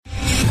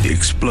The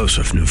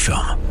explosive new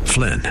film,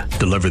 Flynn,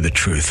 deliver the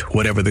truth,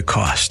 whatever the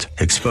cost,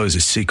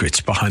 exposes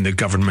secrets behind the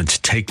government's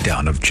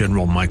takedown of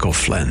General Michael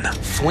Flynn.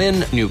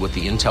 Flynn knew what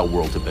the intel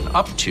world had been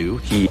up to.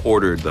 He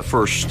ordered the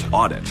first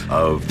audit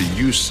of the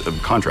use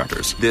of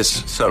contractors.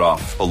 This set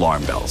off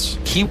alarm bells.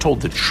 He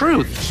told the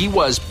truth. He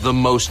was the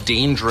most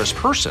dangerous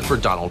person for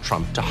Donald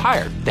Trump to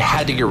hire. They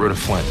had to get rid of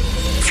Flynn.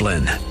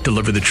 Flynn,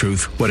 deliver the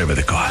truth, whatever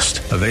the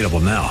cost. Available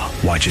now.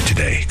 Watch it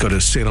today. Go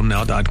to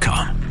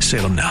salemnow.com.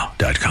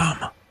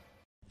 salemnow.com.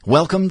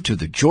 Welcome to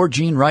the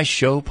Georgene Rice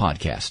Show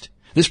podcast.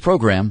 This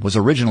program was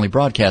originally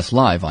broadcast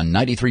live on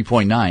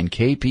 93.9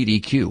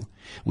 KPDQ.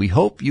 We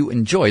hope you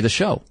enjoy the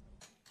show.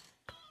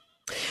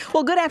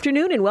 Well, good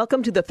afternoon and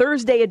welcome to the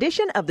Thursday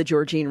edition of the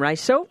Georgene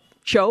Rice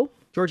Show.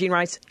 Georgene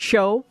Rice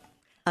Show.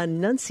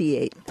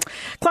 Enunciate.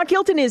 Clark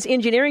Hilton is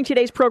engineering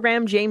today's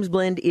program. James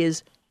Blend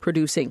is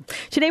producing.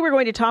 Today we're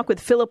going to talk with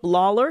Philip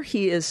Lawler.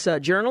 He is a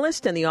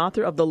journalist and the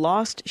author of The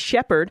Lost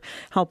Shepherd,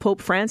 How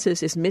Pope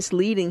Francis is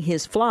Misleading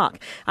His Flock.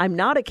 I'm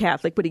not a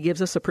Catholic, but he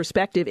gives us a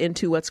perspective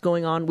into what's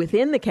going on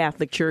within the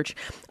Catholic Church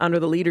under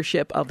the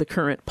leadership of the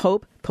current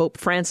Pope, Pope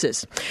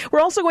Francis. We're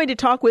also going to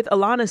talk with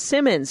Alana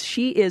Simmons.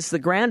 She is the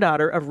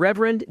granddaughter of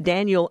Reverend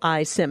Daniel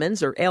I.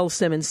 Simmons, or L.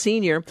 Simmons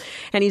Sr.,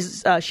 and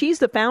she's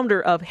the founder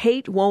of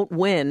Hate Won't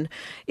Win.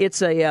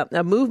 It's a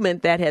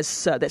movement that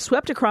has that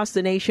swept across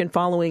the nation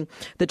following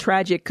the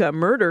tragic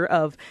murder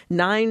of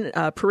 9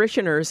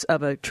 parishioners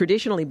of a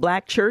traditionally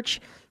black church,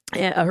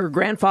 her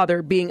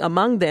grandfather being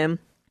among them.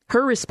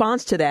 Her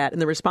response to that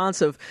and the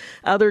response of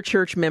other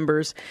church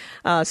members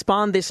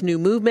spawned this new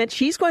movement.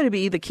 She's going to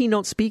be the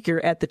keynote speaker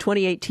at the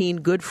 2018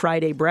 Good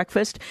Friday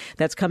Breakfast.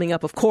 That's coming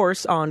up, of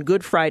course, on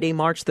Good Friday,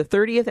 March the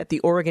 30th at the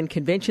Oregon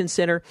Convention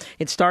Center.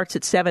 It starts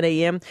at 7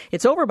 a.m.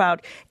 It's over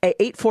about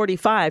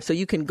 8:45, so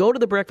you can go to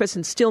the breakfast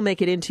and still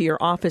make it into your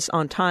office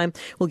on time.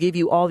 We'll give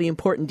you all the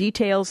important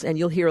details, and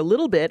you'll hear a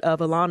little bit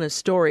of Alana's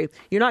story.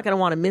 You're not going to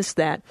want to miss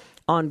that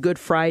on Good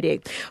Friday.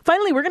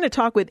 Finally, we're going to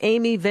talk with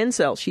Amy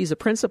Wenzel. She's a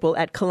principal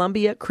at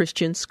Columbia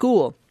Christian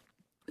School.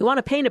 We want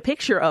to paint a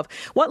picture of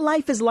what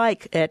life is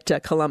like at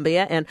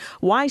Columbia and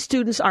why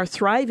students are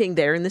thriving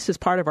there. And this is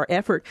part of our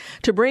effort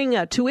to bring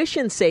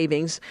tuition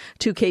savings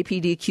to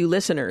KPDQ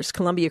listeners.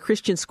 Columbia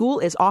Christian School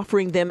is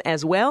offering them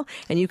as well.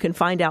 And you can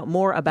find out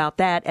more about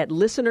that at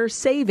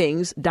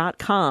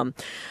listenersavings.com.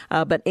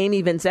 But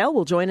Amy Wenzel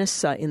will join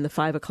us in the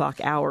 5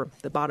 o'clock hour,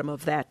 the bottom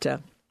of that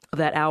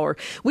hour.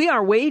 We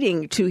are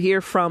waiting to hear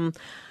from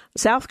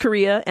South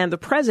Korea and the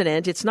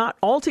president. It's not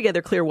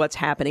altogether clear what's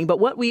happening, but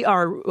what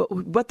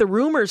the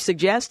rumors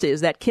suggest is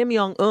that Kim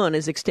Jong-un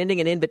is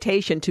extending an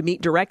invitation to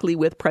meet directly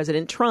with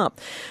President Trump.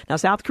 Now,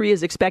 South Korea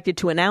is expected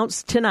to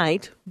announce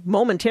tonight,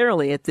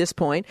 momentarily at this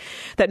point,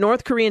 that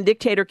North Korean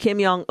dictator Kim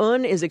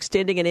Jong-un is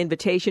extending an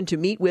invitation to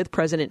meet with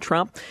President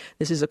Trump.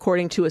 This is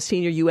according to a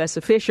senior U.S.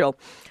 official.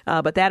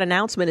 But that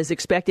announcement is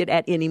expected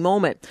at any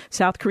moment.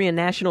 South Korean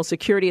National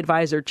Security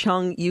Advisor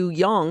Chung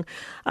Eui-yong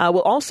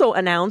will also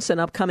announce an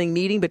upcoming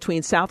meeting between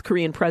South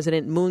Korean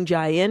President Moon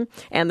Jae-in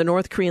and the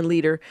North Korean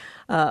leader,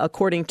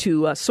 according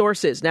to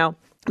sources. Now,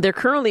 there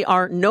currently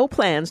are no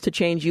plans to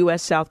change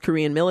U.S.-South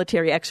Korean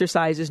military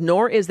exercises,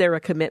 nor is there a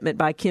commitment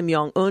by Kim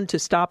Jong-un to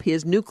stop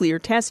his nuclear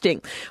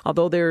testing,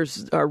 although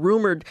there's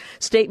rumored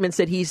statements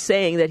that he's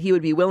saying that he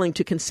would be willing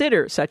to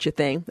consider such a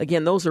thing.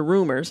 Again, those are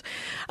rumors.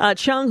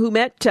 Chung, who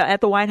met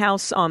at the White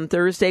House on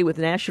Thursday with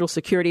National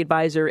Security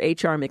Advisor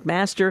H.R.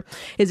 McMaster,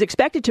 is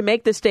expected to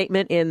make the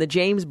statement in the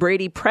James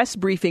Brady press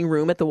briefing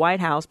room at the White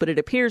House, but it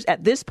appears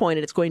at this point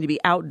it's going to be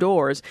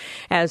outdoors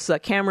as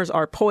cameras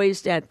are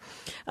poised at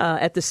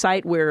the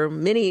site where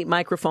many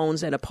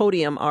microphones and a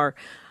podium are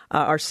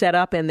set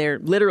up, and they're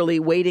literally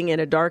waiting in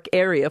a dark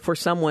area for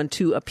someone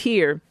to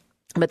appear.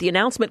 But the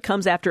announcement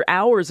comes after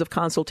hours of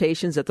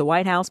consultations at the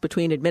White House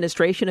between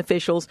administration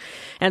officials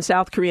and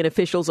South Korean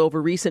officials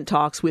over recent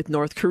talks with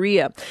North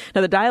Korea.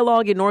 Now, the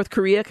dialogue in North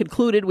Korea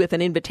concluded with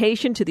an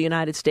invitation to the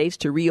United States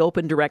to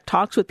reopen direct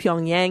talks with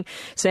Pyongyang,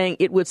 saying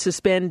it would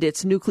suspend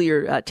its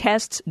nuclear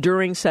tests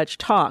during such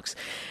talks.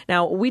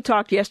 Now, we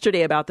talked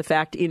yesterday about the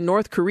fact in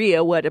North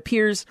Korea, what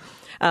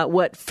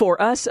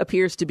for us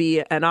appears to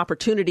be an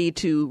opportunity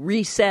to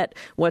reset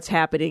what's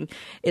happening.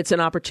 It's an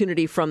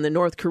opportunity from the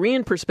North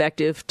Korean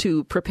perspective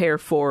to prepare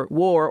for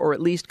war or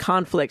at least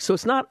conflict. So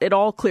it's not at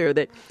all clear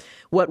that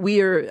what we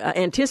are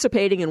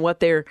anticipating and what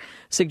they're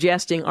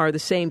suggesting are the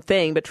same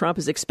thing. But Trump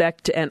has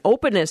expected an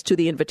openness to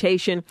the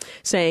invitation,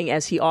 saying,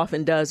 as he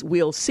often does,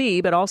 we'll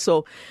see, but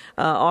also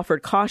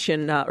offered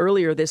caution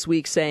earlier this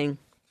week, saying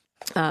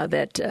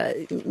that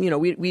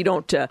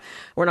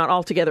we're not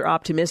altogether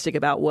optimistic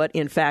about what,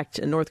 in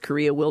fact, North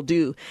Korea will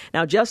do.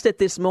 Now, just at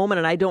this moment,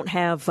 and I don't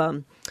have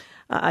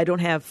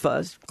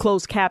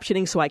closed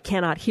captioning, so I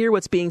cannot hear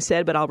what's being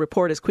said, but I'll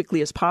report as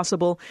quickly as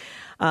possible.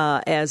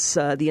 as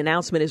the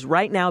announcement is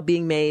right now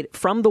being made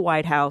from the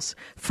White House,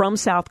 from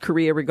South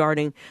Korea,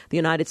 regarding the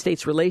United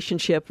States'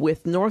 relationship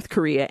with North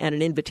Korea and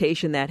an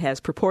invitation that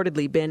has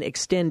purportedly been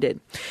extended.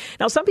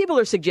 Now, some people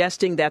are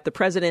suggesting that the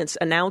president's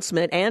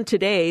announcement and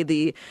today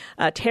the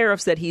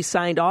tariffs that he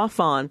signed off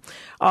on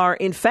are,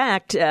 in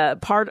fact,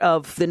 part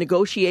of the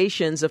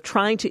negotiations of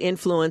trying to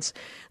influence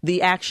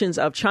the actions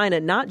of China,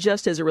 not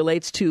just as it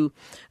relates to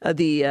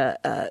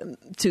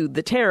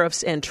the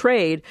tariffs and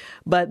trade,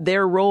 but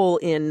their role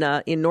in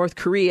North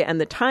Korea,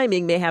 and the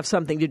timing may have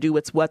something to do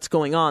with what's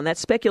going on. That's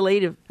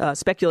speculation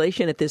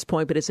at this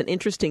point, but it's an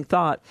interesting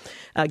thought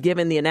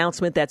given the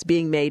announcement that's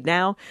being made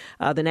now.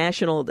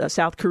 The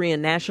South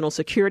Korean National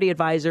Security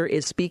Advisor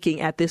is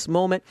speaking at this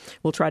moment.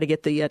 We'll try to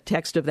get the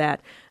text of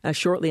that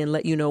shortly and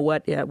let you know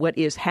what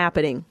is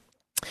happening.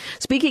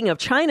 Speaking of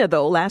China,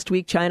 though, last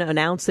week China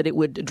announced that it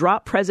would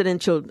drop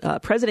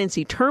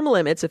presidency term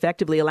limits,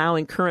 effectively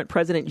allowing current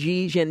President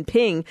Xi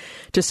Jinping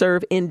to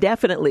serve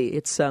indefinitely.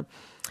 It's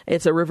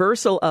a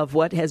reversal of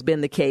what has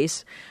been the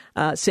case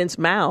since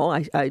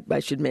Mao, I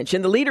should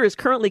mention. The leader is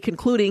currently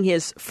concluding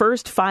his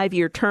first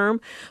 5-year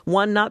term,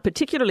 one not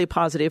particularly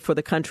positive for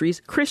the country's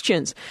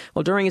Christians.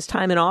 Well, during his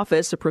time in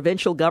office, the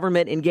provincial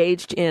government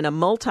engaged in a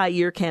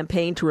multi-year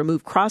campaign to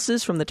remove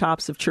crosses from the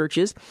tops of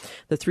churches,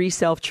 the 3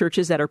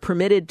 self-churches that are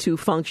permitted to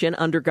function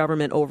under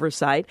government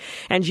oversight.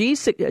 And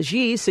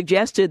Xi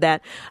suggested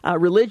that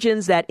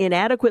religions that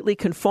inadequately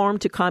conform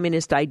to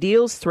communist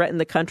ideals threaten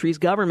the country's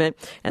government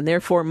and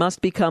therefore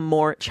must become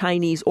more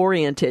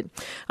Chinese-oriented.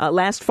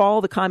 Last fall,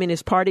 the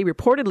Communist Party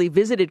reportedly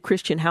visited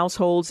Christian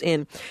households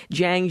in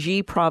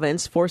Jiangxi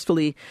province,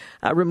 forcefully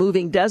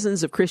removing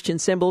dozens of Christian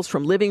symbols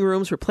from living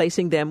rooms,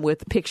 replacing them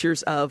with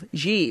pictures of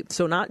Xi.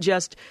 So not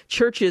just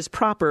churches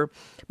proper,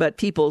 but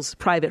people's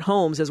private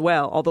homes as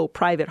well, although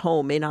private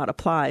home may not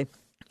apply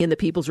in the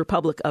People's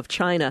Republic of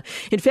China.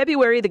 In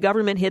February, the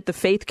government hit the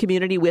faith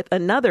community with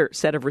another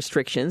set of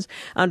restrictions.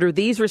 Under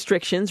these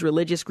restrictions,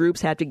 religious groups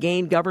had to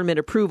gain government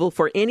approval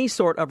for any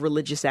sort of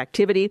religious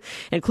activity,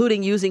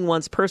 including using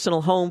one's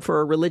personal home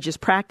for a religious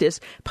practice,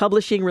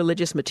 publishing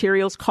religious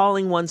materials,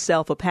 calling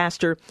oneself a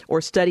pastor, or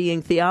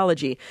studying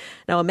theology.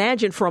 Now,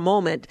 imagine for a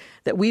moment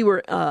that we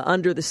were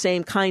under the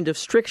same kind of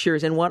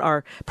strictures and what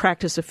our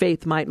practice of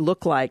faith might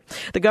look like.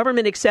 The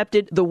government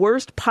accepted the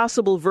worst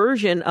possible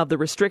version of the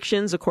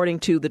restrictions, according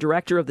to the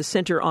director of the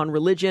Center on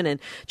Religion and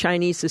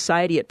Chinese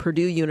Society at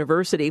Purdue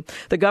University.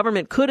 The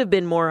government could have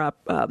been more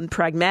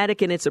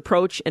pragmatic in its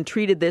approach and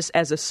treated this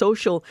as a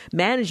social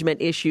management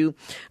issue,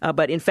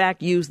 but in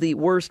fact used the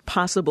worst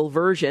possible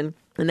version.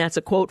 And that's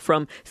a quote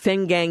from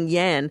Fenggang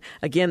Yan,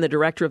 again, the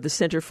director of the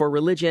Center for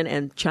Religion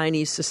and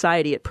Chinese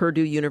Society at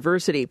Purdue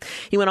University.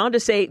 He went on to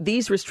say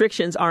these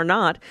restrictions are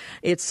not,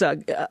 it's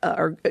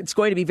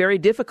going to be very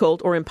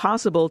difficult or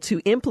impossible to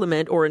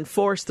implement or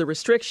enforce the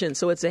restrictions.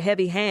 So it's a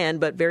heavy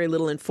hand, but very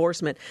little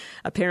enforcement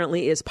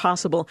apparently is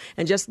possible.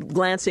 And just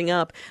glancing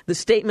up, the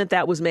statement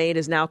that was made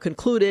is now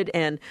concluded,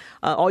 and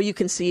all you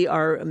can see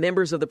are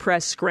members of the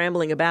press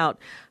scrambling about,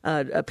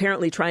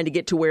 apparently trying to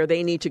get to where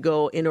they need to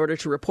go in order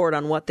to report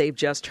on what they've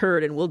just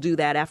heard, and we'll do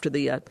that after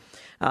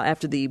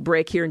the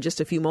break here in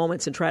just a few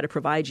moments and try to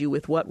provide you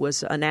with what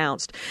was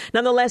announced.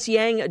 Nonetheless,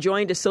 Yang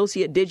joined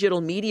associate digital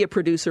media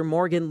producer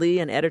Morgan Lee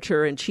and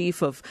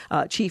editor-in-chief of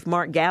Chief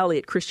Mark Galley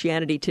at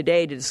Christianity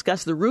Today to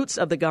discuss the roots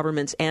of the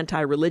government's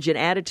anti-religion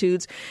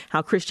attitudes,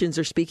 how Christians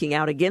are speaking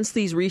out against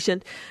these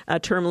recent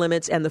term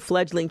limits, and the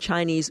fledgling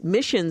Chinese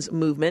missions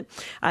movement.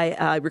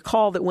 I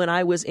recall that when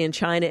I was in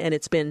China, and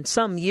it's been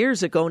some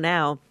years ago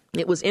now,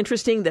 it was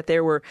interesting that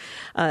there were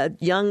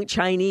young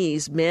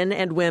Chinese men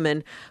and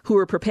women who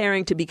were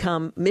preparing to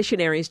become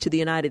missionaries to the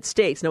United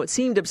States. Now, it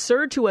seemed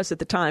absurd to us at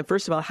the time.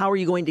 First of all, how are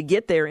you going to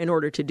get there in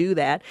order to do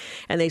that?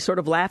 And they sort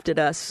of laughed at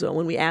us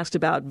when we asked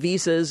about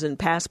visas and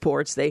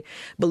passports. They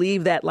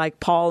believed that, like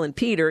Paul and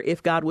Peter,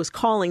 if God was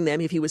calling them,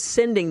 if he was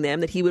sending them,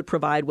 that he would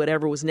provide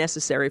whatever was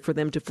necessary for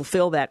them to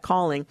fulfill that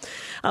calling.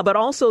 But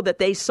also that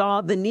they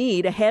saw the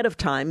need ahead of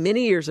time,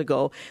 many years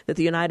ago, that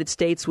the United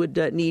States would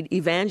need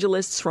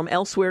evangelists from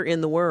elsewhere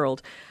in the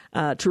world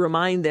to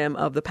remind them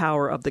of the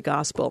power of the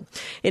gospel.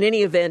 In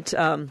any event,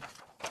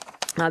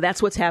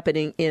 that's what's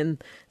happening in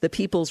the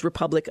People's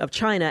Republic of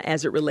China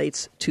as it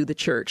relates to the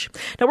church.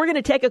 Now, we're going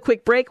to take a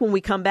quick break. When we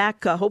come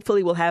back,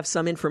 hopefully we'll have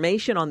some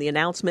information on the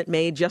announcement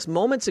made just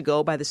moments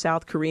ago by the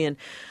South Korean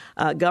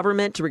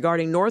government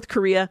regarding North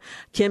Korea.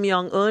 Kim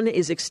Jong-un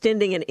is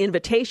extending an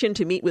invitation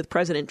to meet with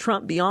President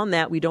Trump. Beyond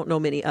that, we don't know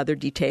many other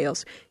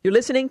details. You're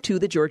listening to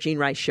The Georgene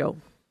Rice Show.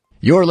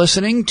 You're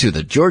listening to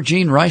the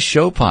Georgene Rice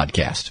Show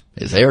podcast.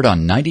 It's aired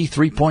on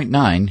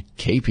 93.9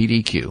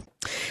 KPDQ.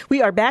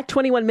 We are back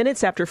 21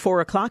 minutes after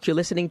 4 o'clock. You're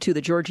listening to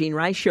the Georgene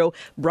Rice Show,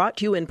 brought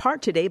to you in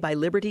part today by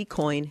Liberty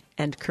Coin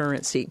and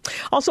Currency.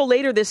 Also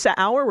later this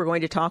hour, we're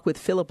going to talk with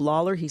Philip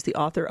Lawler. He's the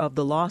author of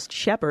The Lost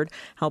Shepherd,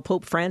 How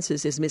Pope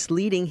Francis is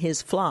Misleading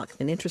His Flock.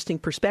 An interesting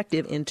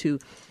perspective into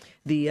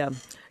the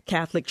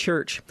Catholic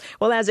Church.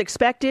 Well, as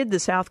expected, the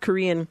South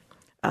Korean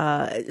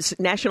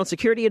National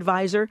Security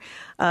Advisor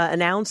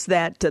announced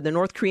that the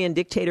North Korean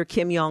dictator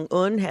Kim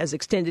Jong-un has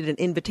extended an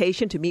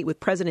invitation to meet with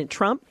President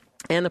Trump.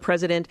 And the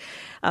president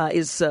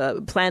is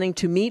planning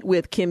to meet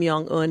with Kim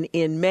Jong-un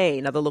in May.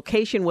 Now, the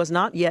location was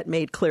not yet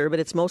made clear, but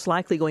it's most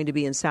likely going to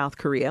be in South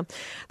Korea.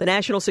 The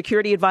National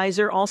Security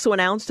Advisor also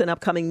announced an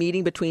upcoming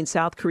meeting between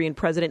South Korean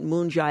President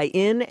Moon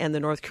Jae-in and the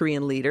North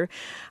Korean leader.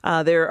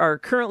 There are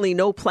currently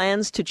no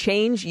plans to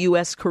change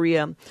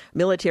U.S.-Korea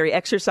military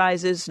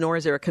exercises, nor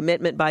is there a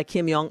commitment by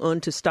Kim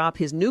Jong-un to stop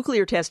his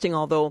nuclear testing,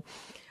 although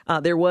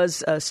there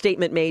was a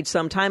statement made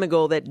some time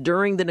ago that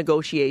during the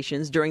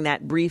negotiations, during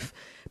that brief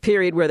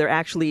period where they're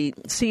actually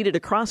seated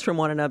across from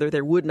one another,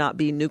 there would not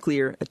be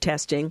nuclear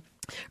testing.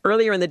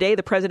 Earlier in the day,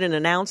 the president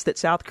announced that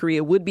South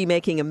Korea would be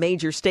making a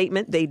major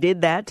statement. They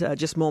did that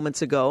just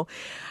moments ago.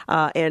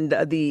 And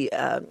the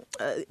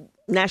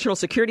National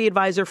Security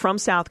Advisor from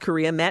South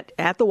Korea met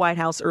at the White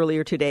House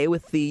earlier today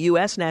with the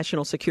U.S.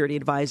 National Security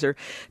Advisor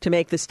to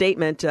make the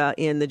statement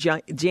in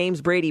the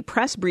James Brady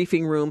press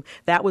briefing room.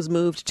 That was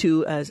moved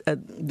to a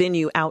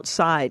venue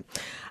outside.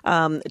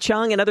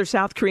 Chung and other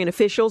South Korean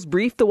officials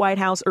briefed the White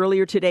House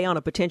earlier today on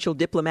a potential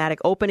diplomatic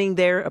opening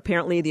there.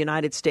 Apparently, the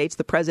United States,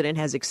 the president,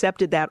 has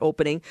accepted that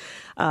opening,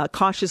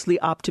 cautiously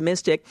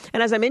optimistic.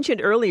 And as I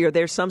mentioned earlier,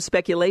 there's some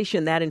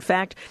speculation that, in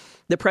fact,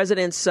 the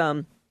president's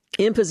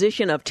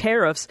imposition of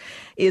tariffs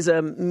is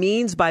a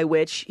means by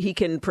which he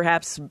can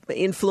perhaps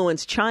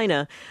influence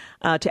China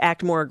to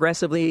act more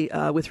aggressively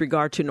with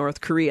regard to North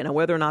Korea. Now,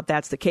 whether or not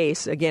that's the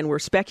case, again, we're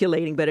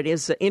speculating, but it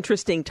is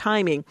interesting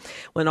timing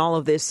when all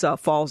of this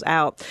falls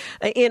out.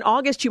 In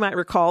August, you might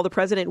recall, the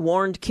president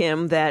warned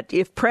Kim that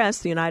if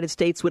pressed, the United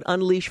States would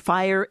unleash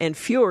fire and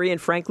fury and,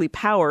 frankly,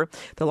 power,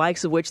 the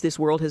likes of which this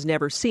world has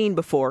never seen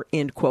before,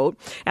 end quote.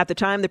 At the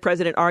time, the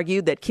president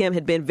argued that Kim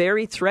had been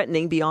very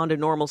threatening beyond a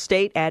normal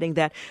state, adding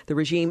that the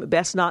regime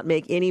best not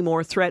make any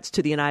more threats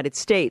to the United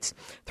States.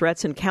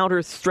 Threats and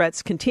counter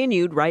threats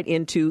continued right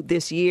into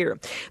this year.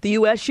 The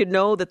U.S. should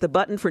know that the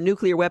button for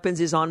nuclear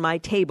weapons is on my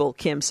table,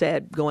 Kim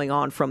said, going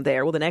on from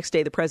there. Well, the next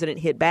day, the president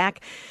hit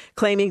back,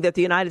 claiming that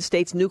the United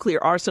States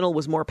nuclear arsenal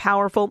was more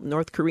powerful.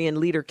 North Korean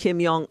leader Kim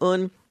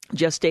Jong-un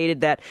just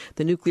stated that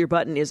the nuclear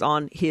button is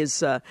on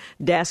his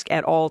desk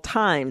at all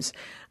times.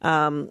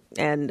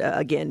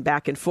 Again,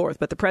 back and forth.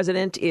 But the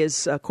president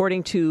is,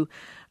 according to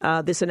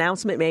this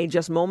announcement made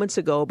just moments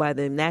ago by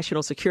the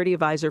National Security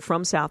Advisor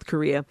from South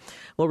Korea,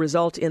 will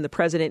result in the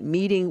president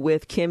meeting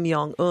with Kim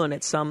Jong-un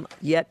at some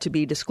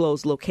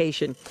yet-to-be-disclosed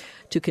location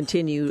to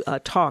continue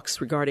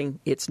talks regarding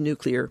its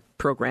nuclear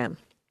program.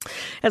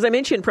 As I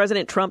mentioned,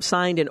 President Trump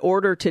signed an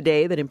order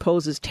today that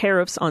imposes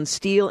tariffs on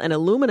steel and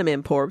aluminum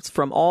imports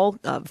from all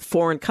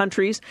foreign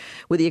countries,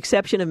 with the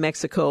exception of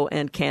Mexico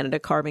and Canada,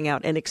 carving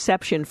out an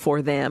exception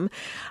for them.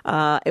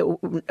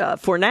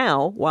 For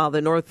now, while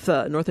the North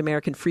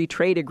American Free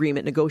Trade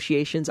Agreement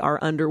negotiations are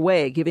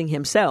underway, giving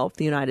himself,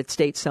 the United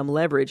States, some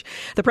leverage.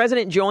 The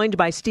president, joined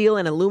by steel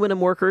and aluminum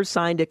workers,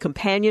 signed a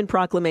companion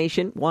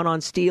proclamation, one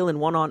on steel and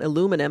one on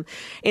aluminum,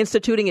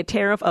 instituting a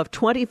tariff of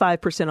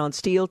 25% on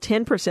steel,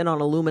 10% on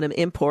aluminum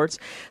imports.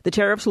 The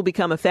tariffs will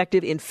become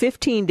effective in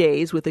 15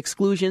 days, with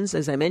exclusions,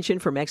 as I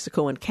mentioned, for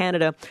Mexico and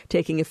Canada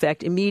taking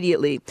effect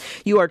immediately.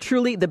 You are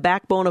truly the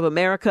backbone of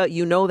America.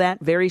 You know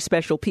that. Very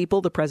special people.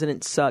 The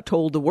president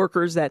told the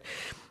workers that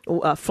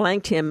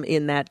flanked him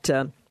in that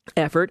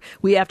effort.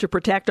 We have to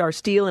protect our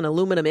steel and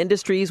aluminum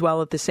industries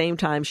while at the same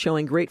time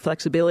showing great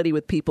flexibility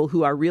with people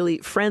who are really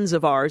friends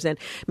of ours, and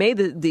made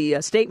the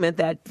statement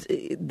that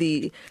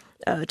the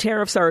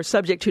tariffs are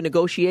subject to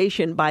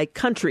negotiation by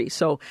country.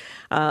 So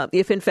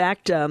if, in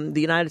fact, the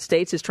United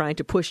States is trying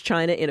to push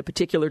China in a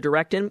particular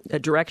direction,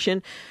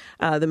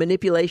 the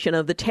manipulation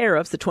of the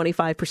tariffs, the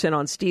 25%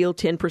 on steel,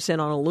 10%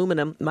 on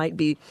aluminum, might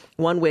be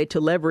one way to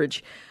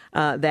leverage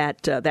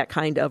that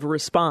kind of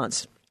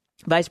response.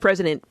 Vice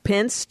President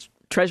Pence,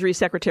 Treasury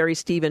Secretary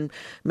Steven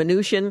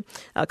Mnuchin,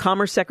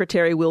 Commerce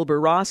Secretary Wilbur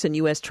Ross, and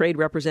U.S. Trade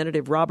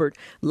Representative Robert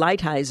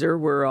Lighthizer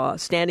were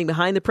standing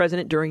behind the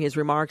president during his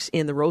remarks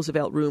in the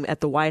Roosevelt Room at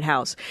the White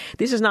House.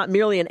 This is not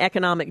merely an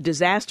economic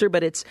disaster,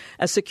 but it's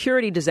a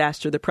security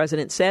disaster, the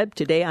president said.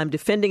 Today, I'm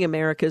defending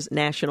America's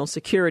national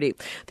security.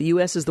 The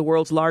U.S. is the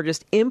world's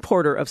largest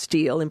importer of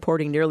steel,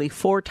 importing nearly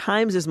 4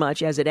 times as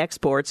much as it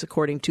exports,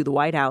 according to the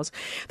White House.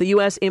 The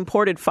U.S.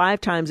 imported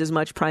 5 times as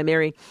much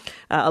primary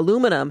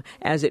aluminum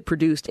as it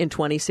produced in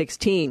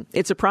 2016.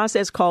 It's a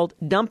process called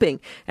dumping,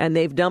 and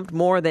they've dumped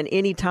more than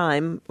any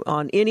time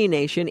on any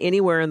nation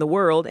anywhere in the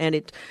world, and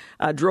it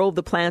drove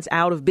the plants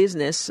out of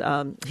business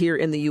here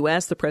in the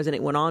U.S., the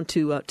president went on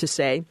to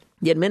say.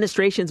 The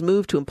administration's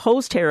move to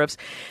impose tariffs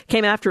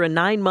came after a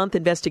 9-month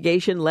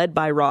investigation led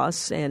by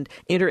Ross and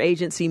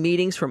interagency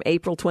meetings from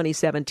April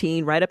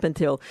 2017 right up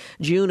until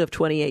June of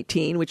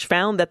 2018, which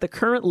found that the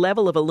current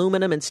level of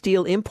aluminum and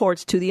steel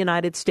imports to the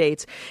United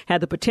States had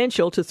the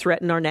potential to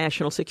threaten our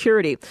national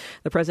security.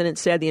 The president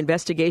said the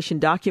investigation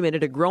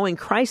documented a growing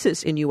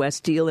crisis in U.S.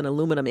 steel and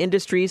aluminum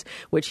industries,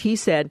 which he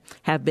said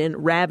have been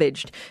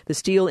ravaged. The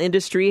steel industry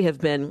industry have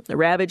been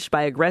ravaged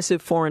by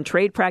aggressive foreign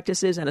trade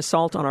practices and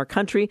assault on our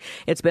country.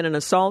 It's been an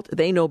assault.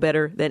 They know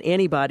better than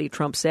anybody,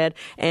 Trump said.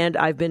 And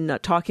I've been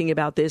talking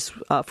about this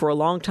for a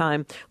long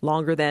time,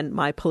 longer than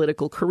my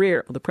political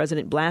career. The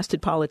president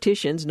blasted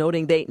politicians,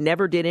 noting they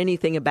never did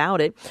anything about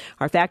it.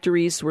 Our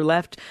factories were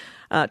left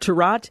to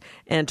rot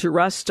and to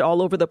rust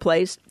all over the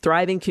place.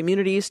 Thriving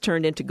communities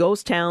turned into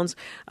ghost towns.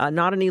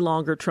 Not any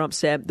longer, Trump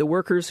said. The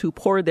workers who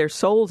poured their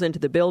souls into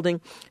the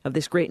building of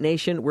this great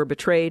nation were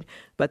betrayed,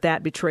 but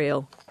that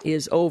betrayal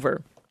is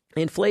over.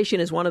 Inflation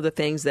is one of the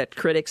things that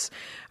critics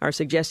are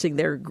suggesting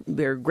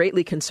they're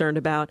greatly concerned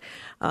about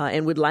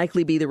and would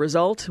likely be the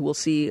result. We'll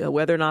see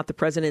whether or not the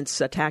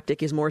president's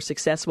tactic is more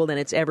successful than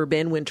it's ever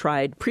been when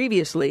tried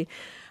previously,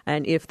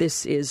 and if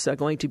this is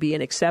going to be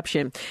an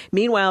exception.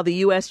 Meanwhile, the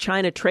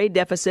U.S.-China trade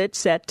deficit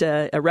set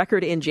a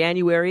record in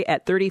January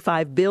at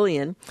 $35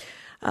 billion,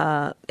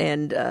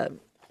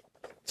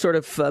 sort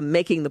of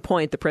making the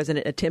point the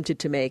president attempted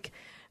to make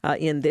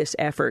in this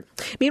effort.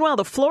 Meanwhile,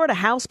 the Florida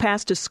House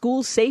passed a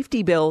school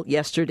safety bill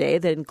yesterday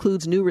that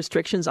includes new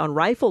restrictions on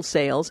rifle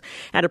sales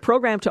and a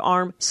program to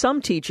arm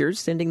some teachers,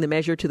 sending the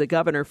measure to the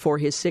governor for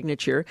his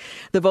signature.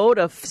 The vote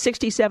of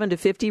 67 to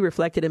 50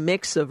 reflected a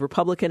mix of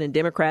Republican and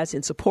Democrats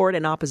in support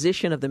and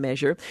opposition of the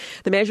measure.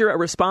 The measure, a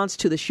response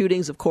to the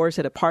shootings, of course,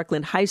 at a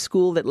Parkland high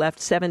school that left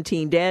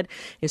 17 dead,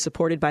 is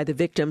supported by the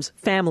victims'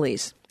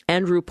 families.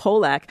 Andrew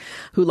Polak,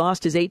 who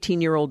lost his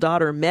 18-year-old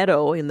daughter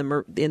Meadow in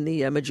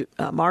the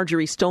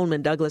Marjorie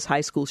Stoneman Douglas High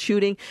School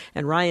shooting,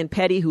 and Ryan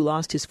Petty, who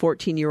lost his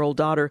 14-year-old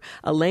daughter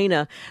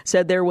Elena,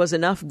 said there was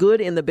enough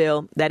good in the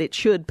bill that it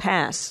should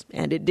pass,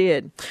 and it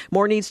did.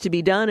 More needs to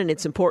be done, and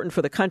it's important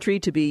for the country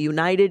to be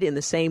united in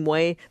the same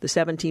way the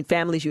 17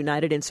 families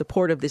united in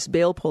support of this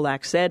bill,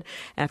 Polak said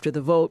after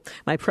the vote.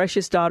 My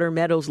precious daughter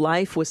Meadow's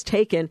life was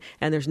taken,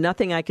 and there's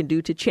nothing I can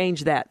do to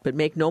change that. But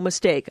make no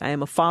mistake, I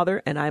am a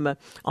father, and I'm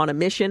on a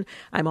mission.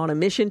 I'm on a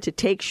mission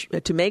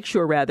to make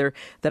sure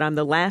that I'm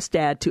the last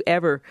dad to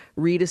ever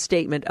read a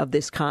statement of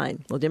this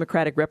kind. Well,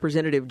 Democratic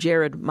Representative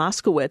Jared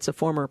Moskowitz, a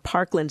former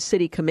Parkland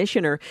City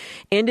Commissioner,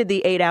 ended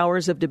the 8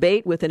 hours of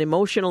debate with an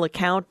emotional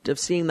account of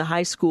seeing the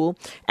high school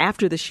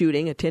after the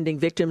shooting, attending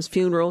victims'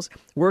 funerals,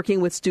 working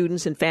with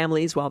students and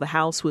families while the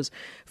House was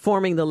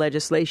forming the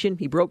legislation.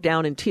 He broke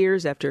down in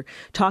tears after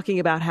talking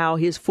about how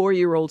his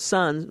 4-year-old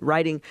son's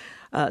writing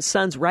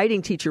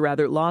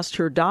teacher lost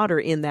her daughter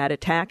in that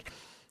attack.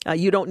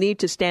 You don't need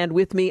to stand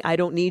with me. I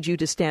don't need you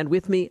to stand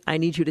with me. I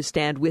need you to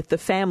stand with the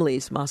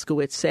families,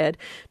 Moskowitz said.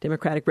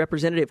 Democratic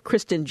Representative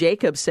Kristen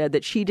Jacobs said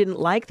that she didn't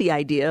like the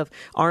idea of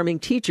arming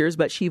teachers,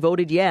 but she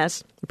voted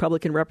yes.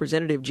 Republican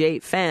Representative Jay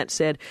Fant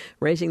said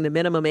raising the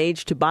minimum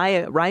age to buy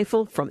a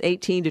rifle from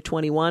 18 to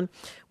 21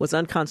 was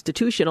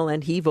unconstitutional,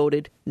 and he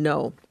voted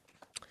no.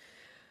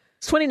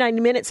 It's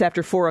 29 minutes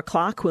after 4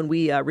 o'clock. When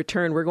we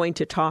return, we're going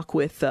to talk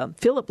with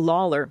Philip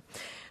Lawler.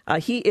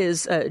 He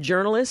is a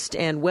journalist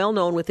and well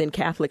known within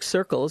Catholic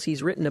circles.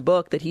 He's written a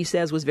book that he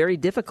says was very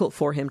difficult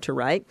for him to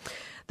write.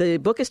 The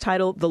book is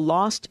titled The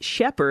Lost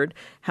Shepherd,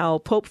 How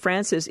Pope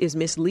Francis is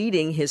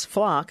Misleading His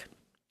Flock.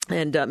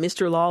 And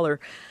Mr. Lawler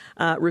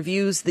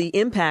reviews the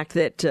impact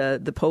that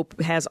the Pope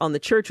has on the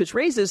church, which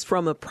raises,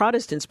 from a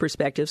Protestant's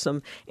perspective,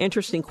 some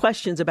interesting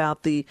questions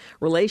about the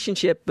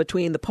relationship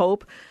between the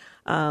Pope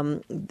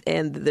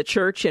and the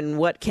church and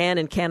what can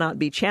and cannot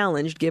be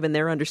challenged given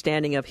their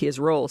understanding of his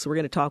role. So we're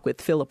going to talk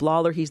with Philip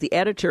Lawler. He's the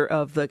editor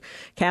of the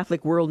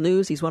Catholic World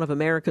News. He's one of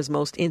America's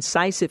most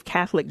incisive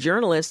Catholic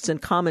journalists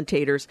and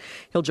commentators.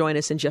 He'll join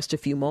us in just a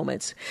few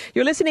moments.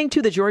 You're listening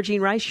to The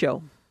Georgene Rice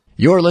Show.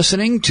 You're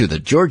listening to The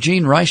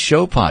Georgene Rice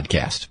Show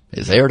podcast.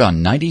 It's aired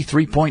on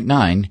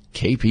 93.9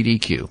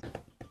 KPDQ.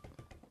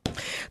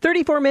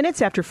 34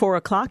 minutes after 4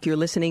 o'clock, you're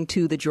listening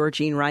to The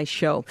Georgene Rice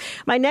Show.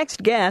 My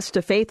next guest,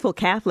 a faithful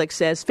Catholic,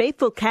 says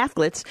faithful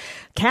Catholics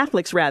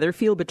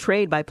feel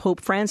betrayed by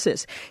Pope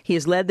Francis. He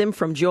has led them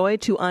from joy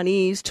to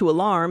unease to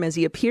alarm as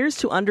he appears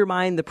to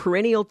undermine the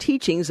perennial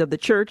teachings of the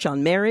Church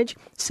on marriage,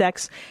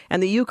 sex,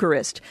 and the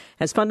Eucharist.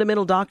 As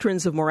fundamental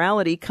doctrines of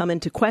morality come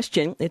into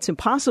question, it's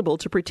impossible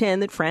to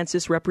pretend that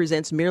Francis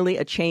represents merely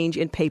a change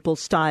in papal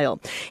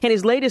style. In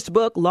his latest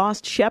book,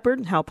 Lost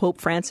Shepherd, How Pope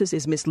Francis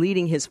is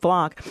Misleading His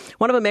Flock,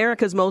 one of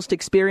America's most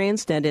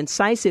experienced and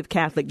incisive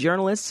Catholic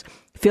journalists,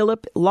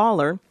 Philip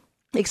Lawler,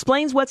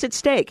 explains what's at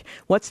stake,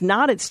 what's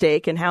not at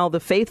stake, and how the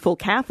faithful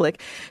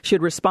Catholic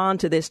should respond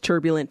to this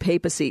turbulent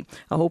papacy.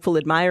 A hopeful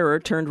admirer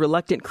turned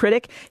reluctant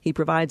critic, he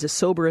provides a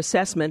sober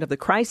assessment of the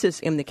crisis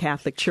in the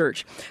Catholic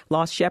Church.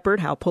 Lost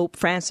Shepherd, How Pope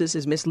Francis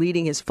is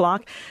Misleading His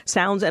Flock,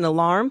 sounds an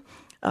alarm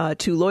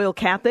to loyal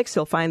Catholics.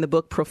 He'll find the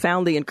book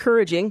profoundly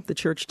encouraging. The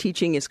church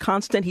teaching is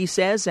constant, he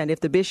says, and if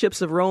the bishops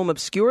of Rome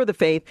obscure the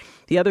faith,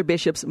 the other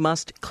bishops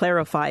must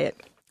clarify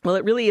it. Well,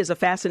 it really is a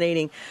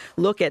fascinating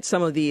look at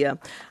some of the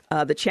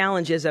the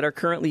challenges that are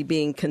currently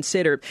being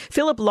considered.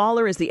 Philip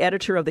Lawler is the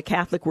editor of the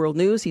Catholic World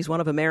News. He's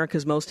one of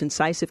America's most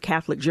incisive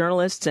Catholic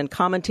journalists and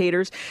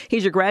commentators.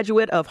 He's a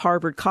graduate of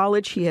Harvard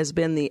College. He has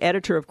been the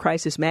editor of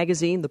Crisis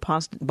Magazine,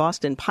 the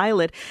Boston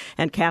Pilot,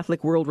 and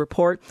Catholic World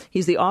Report.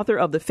 He's the author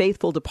of The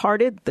Faithful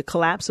Departed, The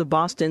Collapse of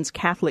Boston's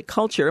Catholic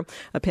Culture,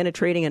 a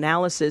penetrating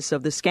analysis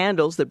of the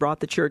scandals that brought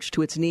the church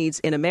to its knees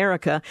in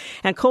America,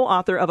 and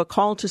co-author of A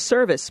Call to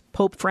Service,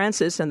 Pope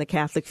Francis and the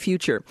Catholic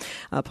Future,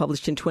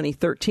 published in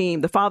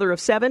 2013. The father of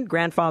 7,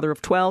 grandfather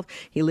of 12.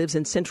 He lives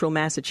in central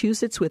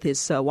Massachusetts with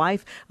his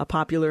wife, a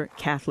popular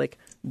Catholic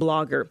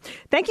blogger.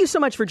 Thank you so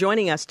much for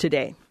joining us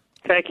today.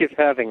 Thank you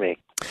for having me.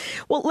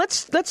 Well,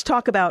 let's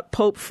talk about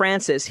Pope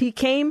Francis. He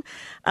came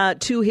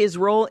to his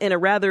role in a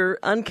rather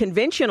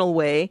unconventional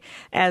way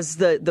as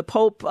the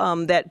Pope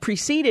that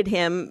preceded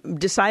him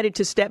decided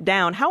to step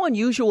down. How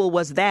unusual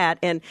was that?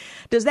 And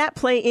does that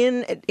play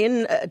in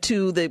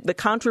to the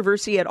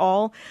controversy at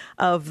all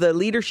of the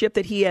leadership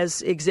that he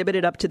has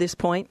exhibited up to this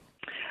point?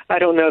 I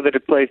don't know that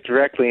it plays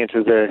directly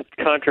into the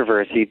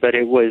controversy, but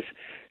it was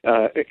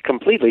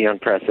completely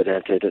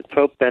unprecedented.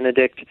 Pope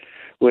Benedict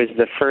was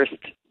the first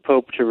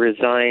Pope to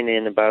resign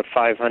in about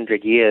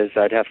 500 years.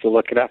 I'd have to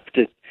look it up.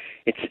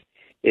 It's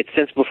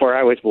since before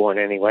I was born,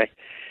 anyway.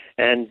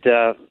 And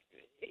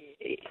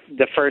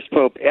the first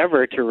Pope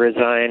ever to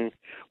resign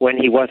when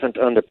he wasn't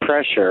under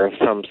pressure of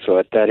some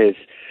sort. That is,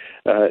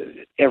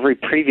 every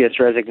previous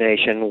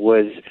resignation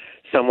was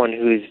someone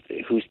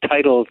whose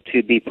title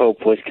to be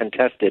Pope was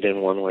contested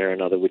in one way or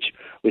another, which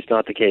was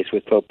not the case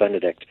with Pope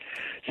Benedict.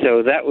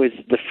 So that was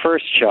the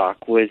first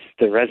shock, was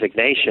the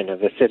resignation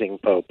of a sitting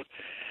Pope.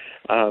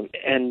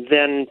 And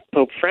then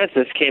Pope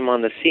Francis came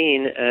on the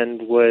scene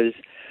and was,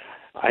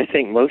 I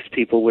think most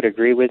people would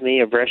agree with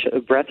me, a breath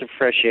of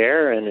fresh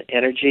air and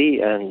energy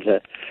and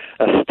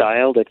a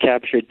style that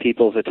captured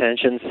people's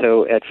attention.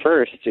 So at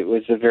first, it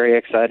was a very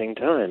exciting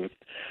time.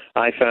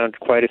 I found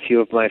quite a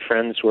few of my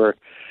friends were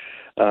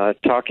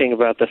talking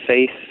about the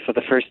faith for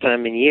the first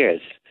time in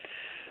years.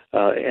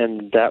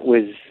 And that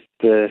was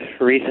the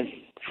reason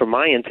for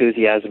my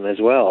enthusiasm as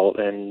well.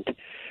 And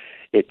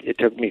it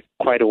took me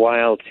quite a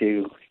while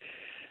to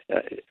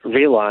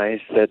realize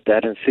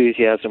that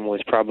enthusiasm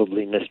was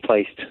probably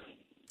misplaced.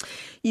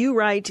 You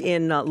write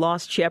in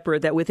Lost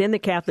Shepherd that within the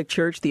Catholic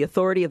Church, the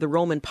authority of the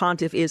Roman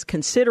pontiff is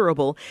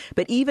considerable,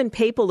 but even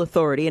papal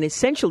authority and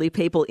essentially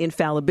papal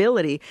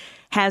infallibility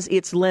has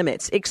its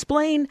limits.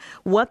 Explain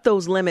what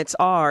those limits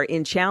are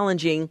in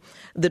challenging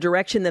the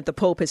direction that the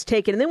Pope has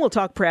taken, and then we'll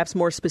talk perhaps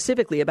more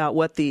specifically about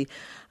what the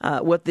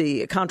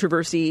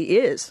controversy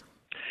is.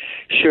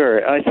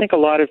 Sure. I think a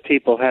lot of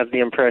people have the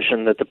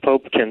impression that the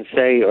Pope can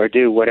say or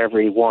do whatever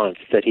he wants,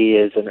 that he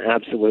is an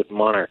absolute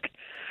monarch.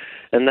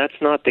 And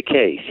that's not the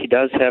case. He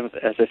does have,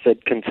 as I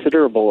said,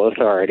 considerable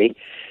authority,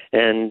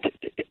 and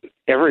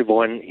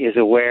everyone is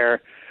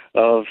aware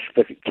of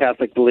the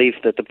Catholic belief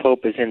that the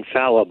Pope is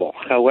infallible.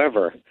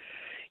 However,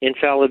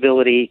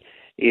 infallibility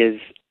is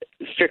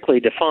strictly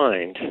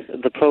defined.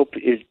 The Pope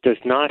does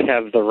not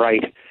have the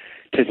right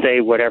to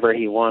say whatever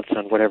he wants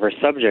on whatever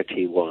subject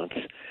he wants,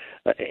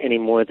 any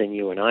more than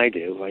you and I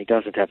do. He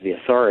doesn't have the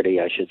authority,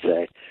 I should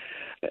say.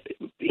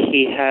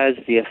 He has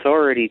the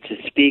authority to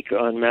speak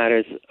on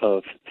matters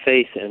of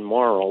faith and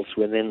morals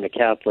within the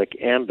Catholic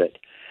ambit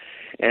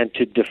and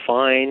to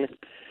define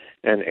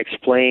and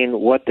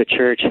explain what the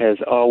Church has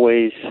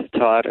always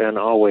taught and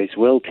always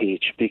will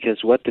teach,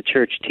 because what the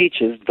Church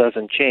teaches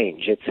doesn't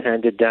change. It's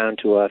handed down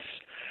to us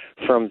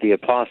from the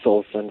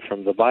apostles and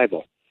from the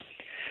Bible.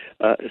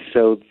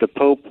 So the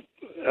Pope,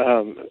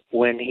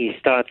 when he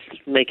starts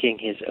making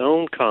his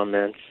own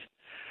comments,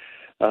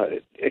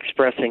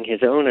 expressing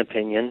his own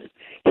opinion,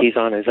 he's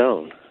on his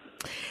own.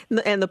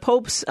 And the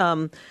Pope's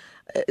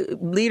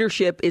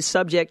leadership is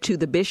subject to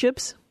the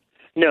bishops?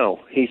 No,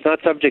 he's not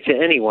subject to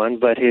anyone,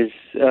 but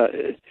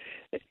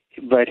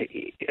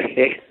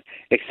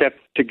except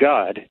to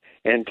God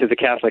and to the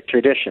Catholic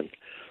tradition.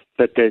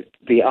 But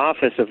the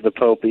office of the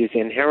Pope is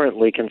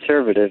inherently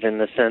conservative in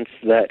the sense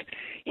that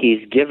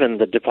he's given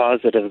the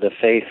deposit of the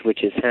faith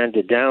which is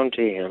handed down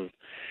to him,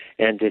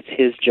 and it's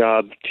his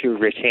job to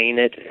retain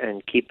it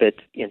and keep it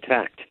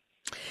intact.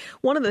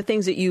 One of the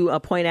things that you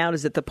point out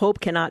is that the Pope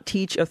cannot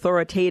teach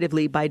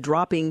authoritatively by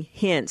dropping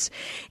hints.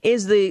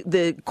 Is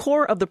the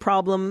core of the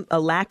problem a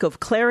lack of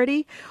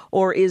clarity,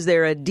 or is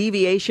there a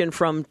deviation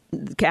from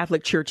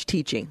Catholic Church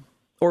teaching,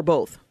 or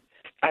both?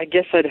 I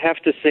guess I'd have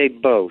to say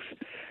both.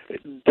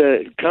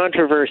 The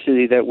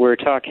controversy that we're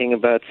talking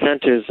about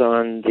centers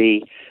on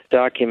the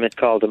document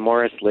called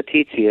Amoris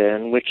Laetitia,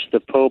 in which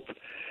the Pope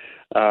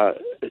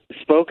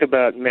spoke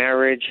about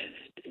marriage,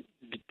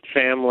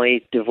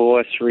 family,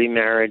 divorce,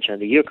 remarriage,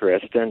 and the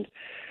Eucharist. And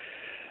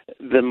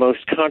the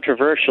most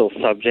controversial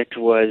subject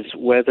was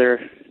whether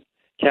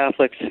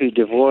Catholics who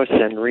divorce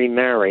and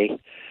remarry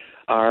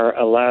are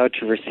allowed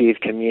to receive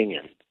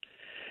communion,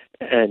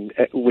 and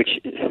which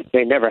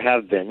they never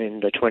have been in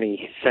the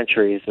 20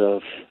 centuries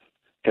of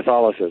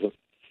Catholicism.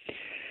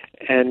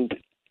 And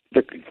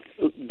the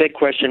big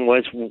question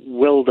was,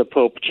 will the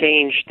Pope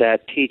change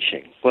that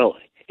teaching? Well,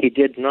 He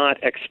did not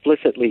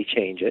explicitly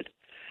change it.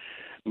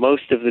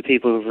 Most of the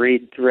people who've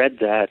read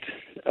that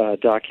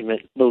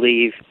document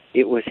believe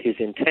it was his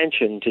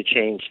intention to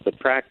change the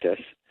practice,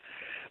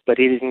 but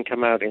he didn't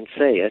come out and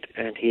say it,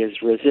 and he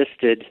has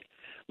resisted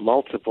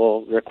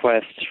multiple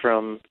requests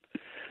from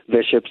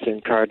bishops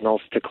and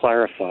cardinals to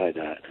clarify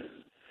that.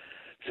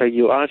 So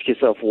you ask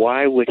yourself,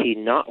 why would he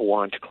not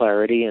want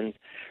clarity? And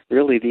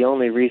really the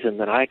only reason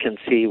that I can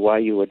see why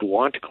you would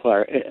want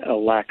a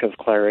lack of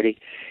clarity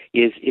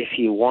is if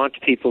you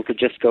want people to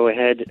just go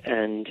ahead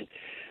and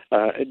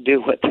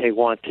do what they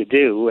want to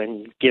do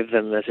and give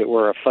them, as it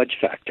were, a fudge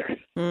factor.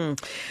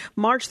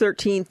 March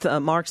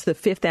 13th marks the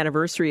 5th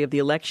anniversary of the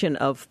election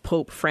of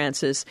Pope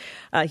Francis.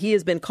 He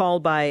has been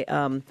called by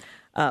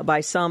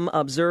some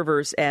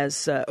observers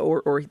as,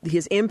 or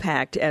his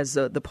impact as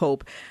the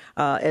Pope,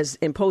 as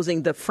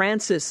imposing the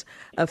Francis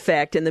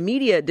effect. And the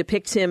media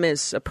depicts him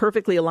as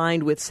perfectly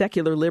aligned with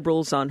secular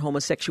liberals on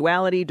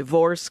homosexuality,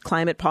 divorce,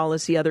 climate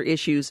policy, other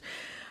issues.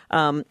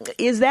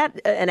 Is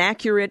that an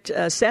accurate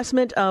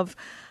assessment of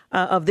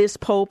this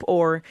Pope,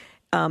 or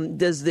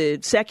does the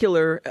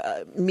secular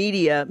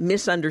media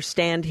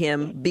misunderstand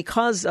him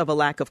because of a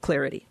lack of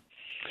clarity?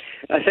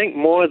 I think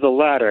more the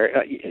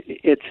latter.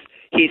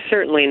 He's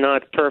certainly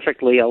not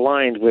perfectly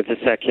aligned with the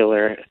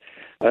secular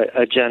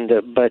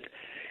agenda, but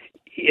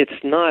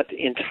it's not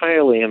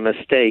entirely a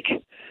mistake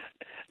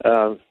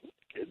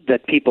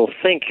that people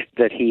think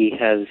that he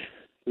has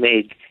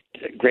made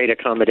great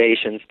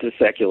accommodations to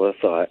secular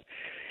thought.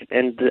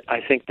 And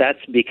I think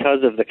that's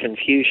because of the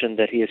confusion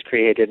that he has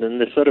created and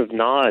the sort of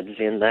nods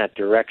in that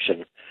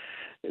direction,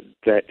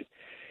 that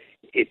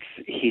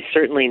he's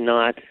certainly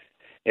not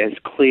as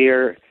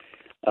clear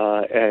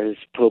as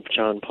Pope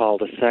John Paul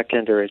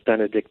II or as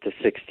Benedict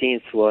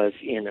XVI was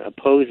in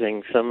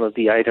opposing some of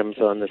the items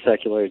on the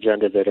secular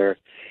agenda that are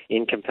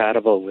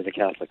incompatible with the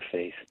Catholic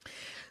faith.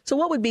 So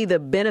what would be the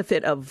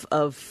benefit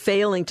of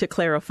failing to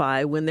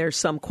clarify when there's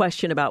some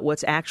question about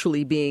what's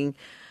actually being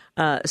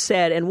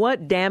said, and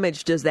what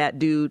damage does that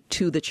do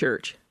to the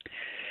Church?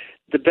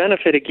 The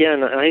benefit,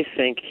 again, I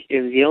think,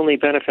 is the only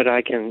benefit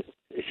I can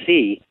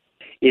see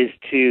is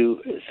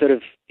to sort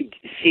of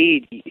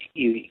see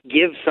you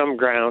give some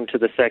ground to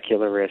the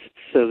secularists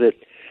so that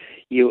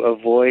you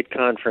avoid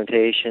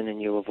confrontation and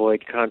you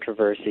avoid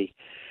controversy.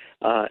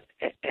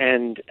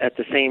 And at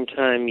the same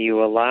time,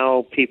 you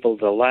allow people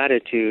the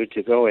latitude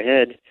to go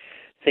ahead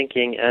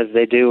thinking as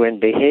they do and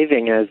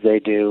behaving as they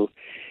do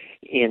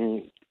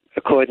in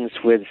accordance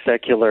with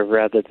secular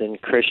rather than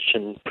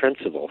Christian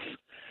principles.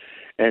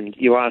 And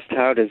you asked,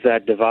 how does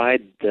that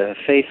divide the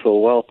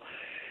faithful? Well,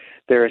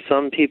 there are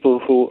some people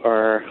who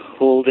are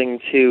holding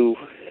to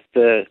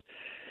the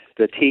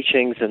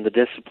teachings and the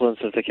disciplines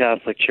of the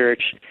Catholic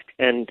Church,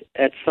 and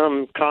at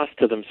some cost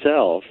to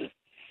themselves,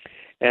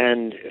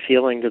 and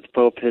feeling that the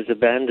Pope has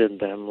abandoned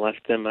them,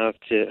 left them out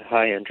to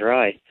high and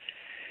dry.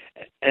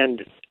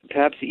 And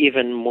perhaps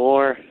even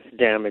more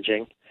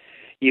damaging,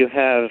 you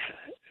have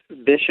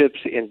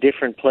bishops in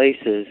different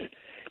places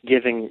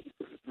giving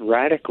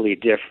radically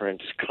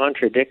different,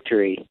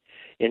 contradictory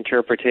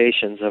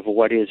interpretations of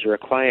what is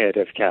required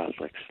of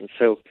Catholics. And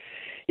so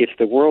if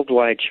the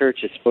worldwide church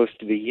is supposed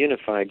to be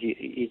unified,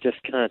 you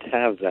just can't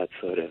have that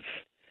sort of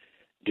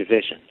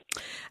division.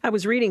 I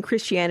was reading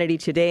Christianity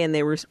Today, and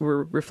they were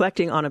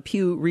reflecting on a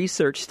Pew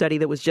Research study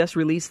that was just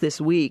released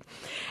this week.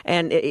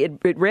 And it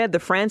read, the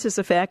Francis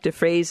effect, a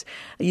phrase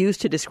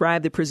used to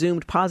describe the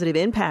presumed positive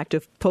impact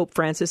of Pope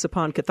Francis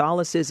upon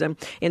Catholicism,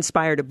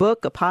 inspired a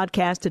book, a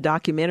podcast, a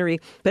documentary,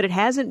 but it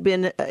hasn't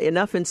been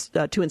enough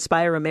to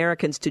inspire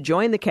Americans to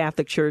join the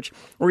Catholic Church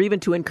or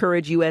even to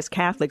encourage U.S.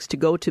 Catholics to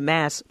go to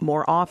Mass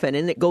more often.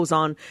 And it goes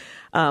on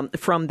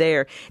from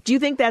there. Do you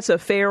think that's a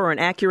fair or an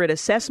accurate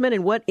assessment?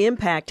 And what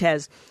impact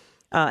has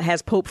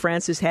Pope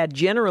Francis had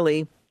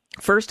generally,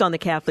 first on the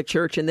Catholic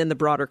Church and then the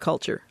broader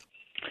culture?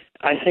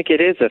 I think it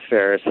is a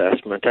fair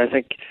assessment. I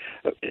think,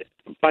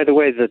 by the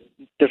way,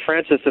 the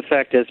Francis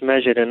effect as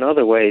measured in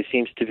other ways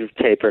seems to have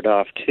tapered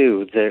off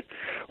too. There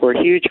were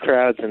huge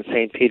crowds in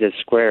St. Peter's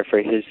Square for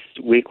his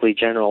weekly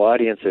general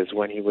audiences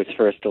when he was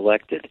first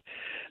elected.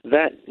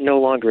 That no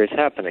longer is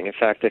happening. In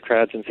fact, the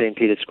crowds in St.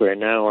 Peter's Square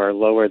now are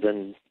lower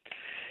than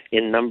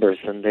in numbers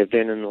than they've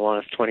been in the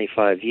last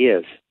 25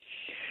 years.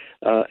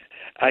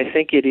 I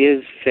think it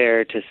is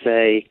fair to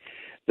say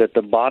that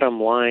the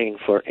bottom line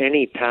for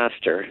any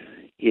pastor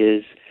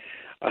is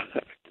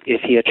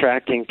he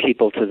attracting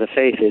people to the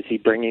faith? Is he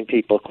bringing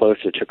people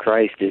closer to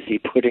Christ? Is he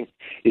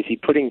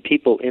putting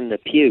people in the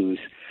pews?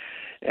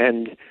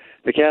 And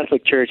the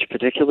Catholic Church,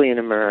 particularly in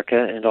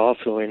America and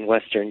also in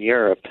Western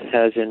Europe,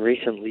 has in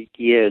recent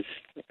years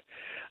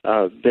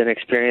been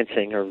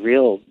experiencing a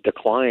real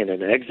decline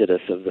and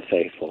exodus of the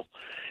faithful.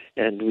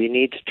 And we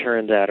need to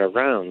turn that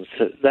around.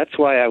 So that's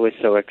why I was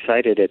so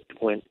excited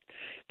when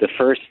the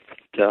first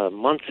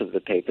months of the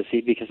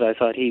papacy, because I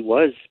thought he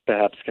was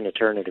perhaps going to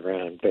turn it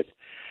around. But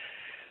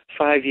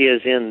 5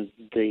 years in,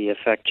 the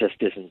effect just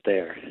isn't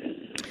there.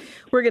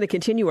 We're going to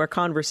continue our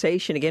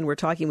conversation. Again, we're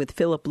talking with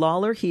Philip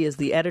Lawler. He is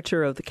the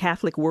editor of the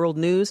Catholic World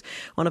News,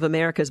 one of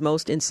America's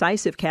most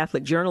incisive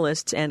Catholic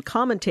journalists and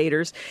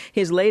commentators.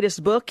 His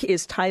latest book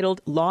is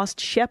titled Lost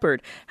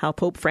Shepherd, How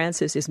Pope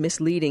Francis is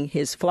Misleading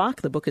His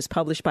Flock. The book is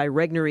published by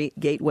Regnery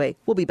Gateway.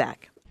 We'll be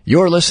back.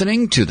 You're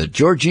listening to the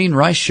Georgene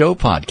Rice Show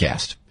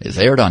podcast. It's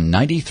aired on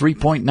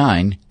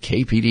 93.9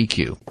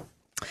 KPDQ.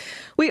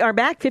 We are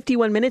back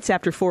 51 minutes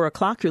after 4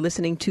 o'clock. You're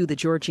listening to the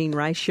Georgene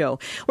Rice Show.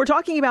 We're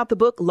talking about the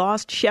book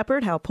Lost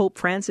Shepherd, How Pope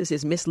Francis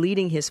is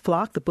Misleading His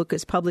Flock. The book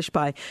is published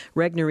by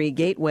Regnery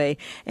Gateway,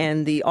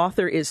 and the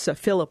author is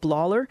Philip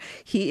Lawler.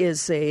 He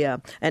is the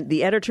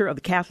editor of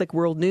the Catholic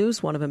World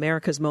News, one of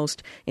America's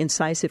most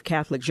incisive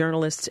Catholic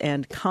journalists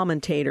and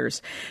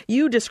commentators.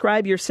 You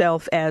describe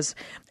yourself as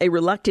a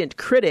reluctant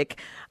critic,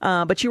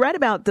 but you write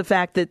about the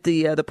fact that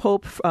the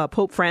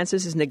Pope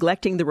Francis is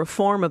neglecting the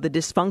reform of the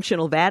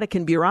dysfunctional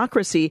Vatican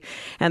bureaucracy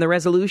and the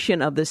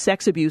resolution of the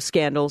sex abuse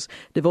scandals,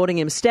 devoting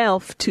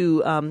himself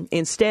to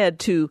instead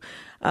to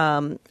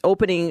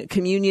opening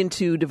communion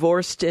to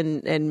divorced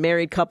and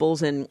married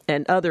couples and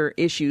other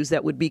issues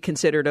that would be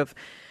considered of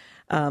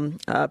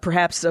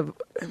perhaps of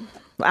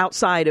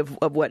outside of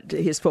what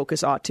his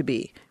focus ought to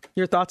be.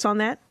 Your thoughts on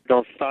that?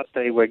 Thought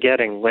they were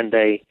getting when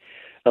they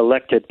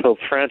elected Pope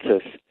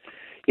Francis.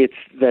 It's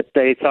that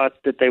they thought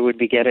that they would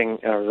be getting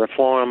a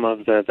reform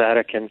of the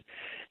Vatican,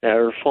 a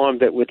reform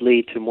that would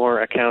lead to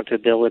more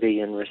accountability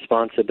and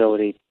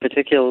responsibility,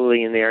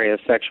 particularly in the area of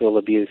sexual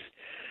abuse,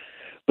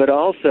 but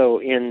also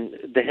in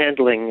the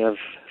handling of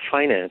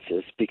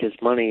finances, because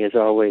money is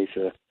always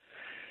a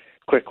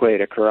quick way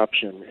to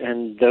corruption.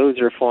 And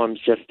those reforms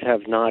just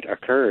have not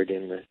occurred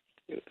in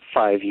the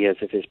 5 years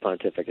of his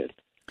pontificate.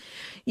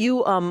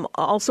 You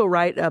also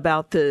write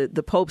about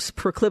the Pope's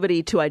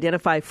proclivity to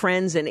identify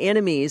friends and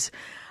enemies,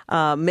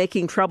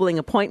 making troubling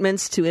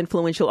appointments to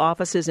influential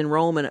offices in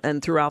Rome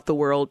and throughout the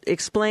world.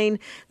 Explain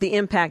the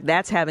impact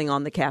that's having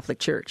on the Catholic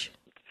Church.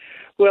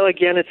 Well,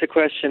 again, it's a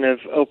question of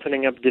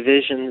opening up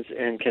divisions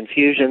and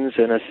confusions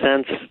in a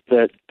sense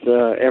that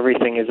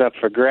everything is up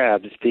for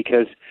grabs,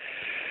 because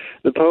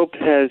the Pope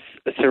has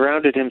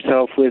surrounded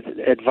himself with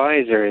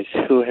advisors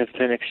who have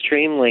been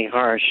extremely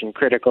harsh and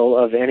critical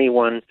of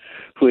anyone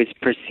who is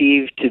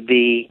perceived to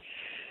be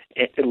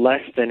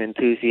less than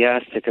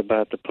enthusiastic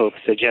about the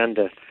Pope's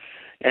agenda.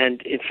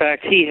 And in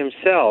fact, he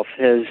himself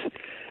has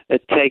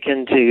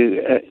taken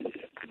to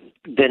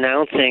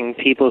denouncing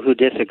people who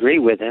disagree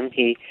with him.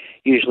 He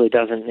usually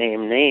doesn't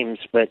name names,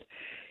 but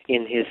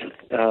in his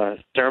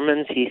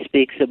sermons, he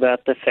speaks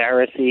about the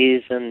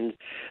Pharisees and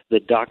the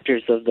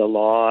doctors of the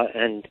law,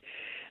 and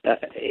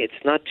it's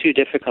not too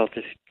difficult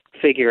to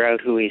figure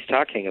out who he's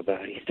talking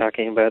about. He's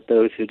talking about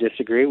those who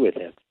disagree with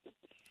him.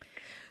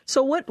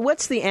 So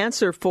what's the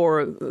answer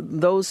for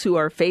those who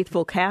are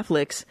faithful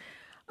Catholics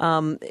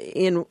who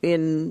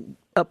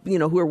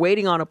are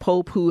waiting on a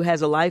pope who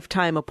has a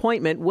lifetime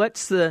appointment?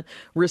 What's the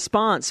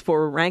response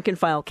for rank and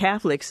file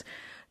Catholics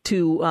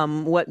to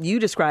what you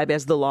describe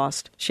as the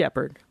lost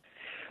shepherd?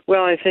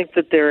 Well, I think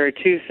that there are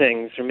two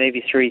things, or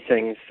maybe three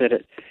things, that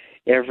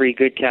every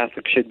good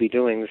Catholic should be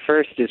doing. The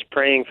first is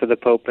praying for the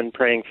Pope and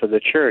praying for the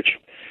Church.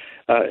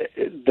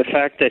 The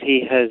fact that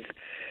he has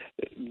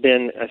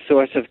been a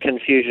source of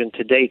confusion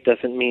to date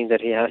doesn't mean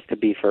that he has to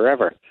be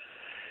forever.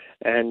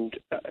 And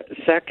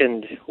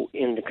second,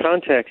 in the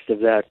context of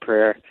that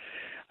prayer,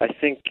 I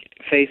think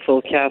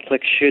faithful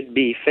Catholics should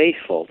be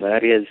faithful.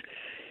 That is,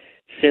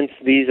 since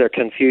these are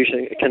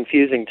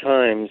confusing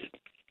times,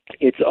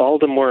 it's all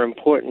the more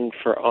important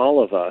for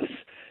all of us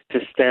to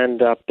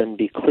stand up and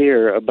be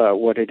clear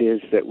about what it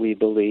is that we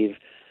believe.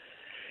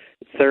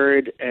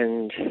 Third,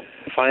 and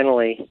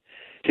finally,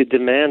 to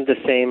demand the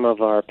same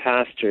of our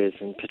pastors,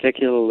 and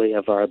particularly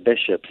of our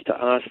bishops, to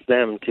ask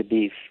them to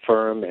be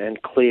firm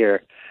and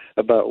clear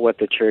about what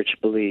the Church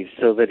believes,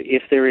 so that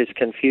if there is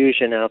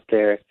confusion out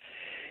there,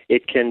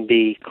 it can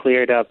be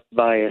cleared up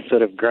by a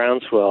sort of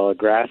groundswell, a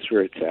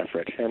grassroots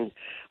effort. And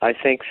I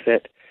think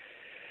that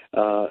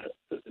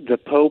the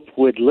Pope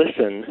would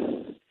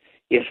listen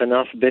if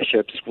enough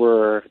bishops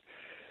were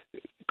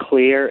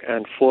clear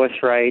and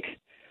forthright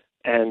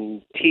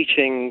and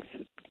teaching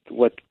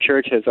what the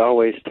Church has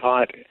always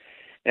taught,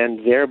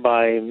 and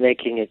thereby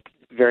making it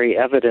very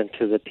evident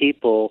to the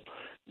people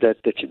that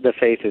the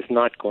faith is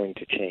not going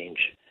to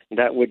change.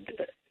 That would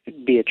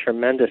be a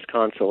tremendous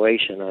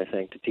consolation, I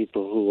think, to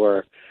people who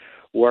are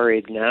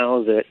worried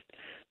now that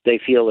they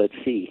feel at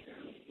sea.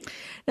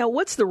 Now,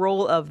 what's the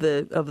role of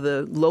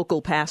the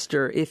local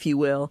pastor, if you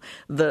will,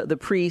 the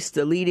priest,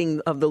 the leading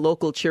of the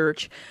local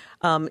church,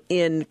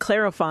 in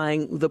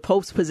clarifying the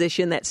Pope's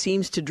position that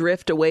seems to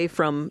drift away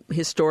from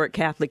historic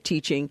Catholic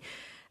teaching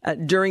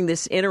during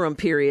this interim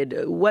period?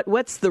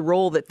 What's the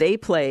role that they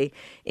play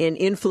in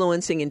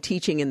influencing and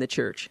teaching in the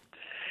church?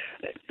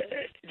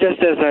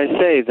 Just as I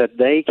say, that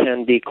they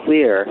can be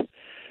clear.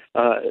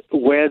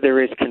 Where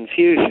there is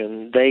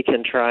confusion, they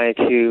can try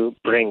to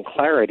bring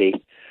clarity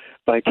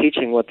by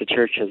teaching what the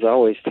Church has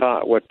always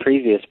taught, what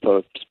previous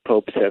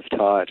popes have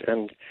taught.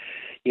 And,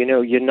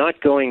 you're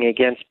not going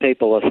against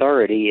papal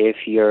authority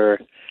if you're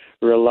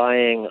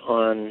relying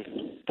on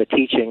the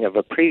teaching of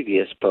a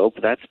previous pope.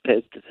 That's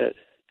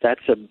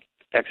an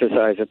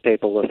exercise of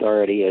papal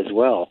authority as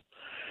well.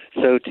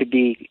 So to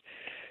be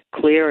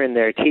clear in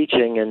their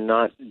teaching and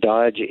not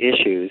dodge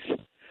issues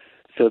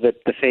so that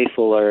the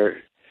faithful are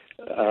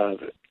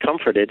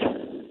comforted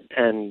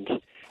and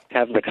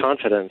have the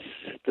confidence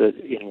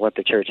in what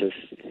the Church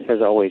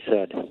has always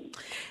said.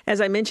 As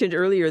I mentioned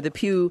earlier, the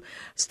Pew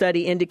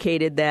study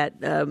indicated that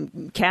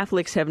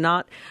Catholics have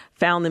not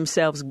found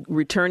themselves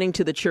returning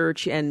to the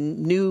Church, and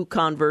new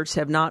converts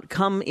have not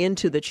come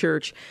into the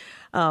Church.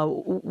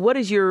 What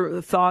is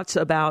your thoughts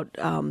about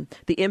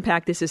the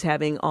impact this is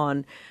having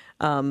on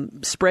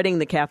spreading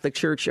the Catholic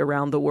Church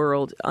around the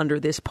world under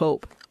this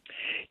Pope?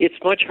 It's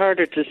much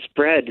harder to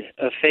spread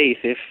a faith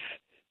if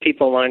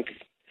people aren't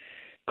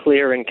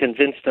clear and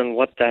convinced on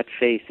what that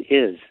faith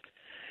is.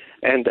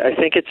 And I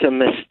think it's a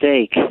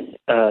mistake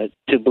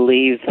to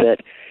believe that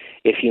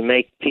if you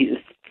make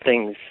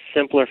things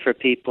simpler for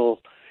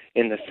people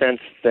in the sense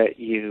that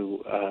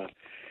you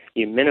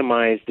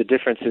minimize the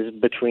differences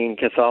between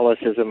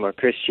Catholicism or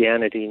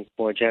Christianity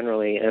more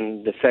generally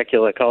and the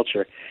secular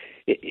culture,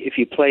 if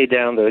you play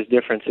down those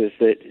differences,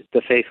 that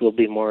the faith will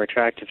be more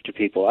attractive to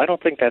people. I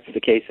don't think that's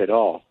the case at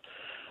all.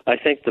 I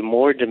think the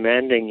more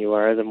demanding you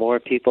are, the more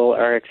people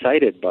are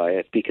excited by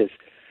it, because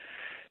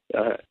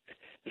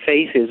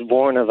faith is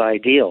born of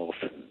ideals,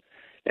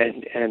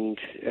 and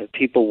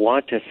people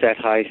want to set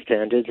high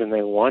standards, and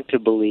they want to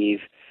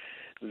believe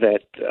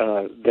that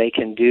they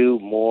can do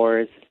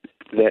more,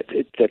 that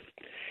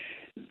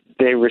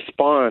they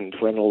respond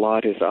when a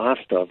lot is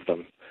asked of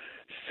them.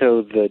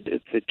 So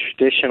the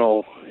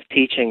traditional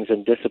teachings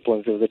and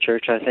disciplines of the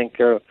Church, I think,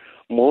 are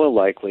more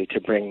likely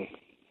to bring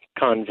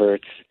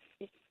converts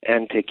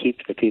and to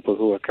keep the people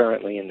who are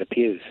currently in the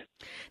pews.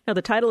 Now,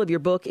 the title of your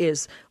book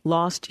is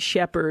Lost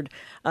Shepherd.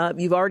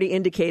 You've already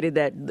indicated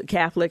that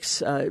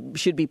Catholics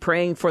should be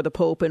praying for the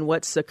Pope, and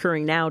what's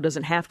occurring now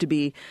doesn't have to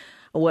be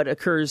what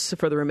occurs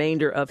for the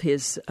remainder of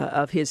his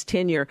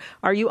tenure.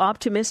 Are you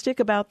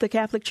optimistic about the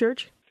Catholic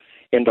Church?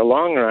 In the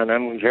long run,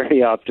 I'm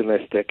very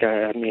optimistic.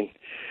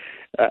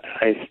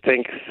 I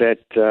think that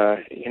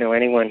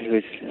anyone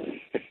who's,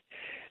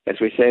 as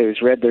we say,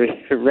 who's read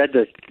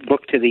the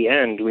book to the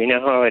end, we know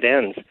how it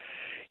ends.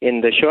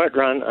 In the short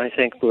run, I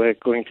think we're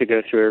going to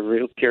go through a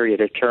real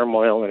period of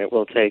turmoil, and it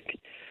will take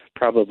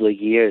probably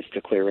years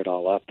to clear it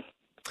all up.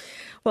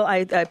 Well, I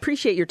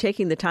appreciate your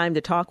taking the time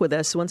to talk with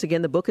us. Once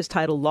again, the book is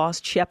titled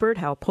Lost Shepherd,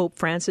 How Pope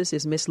Francis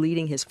is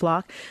Misleading His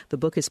Flock. The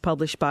book is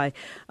published by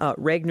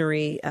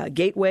Regnery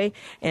Gateway.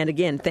 And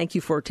again, thank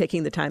you for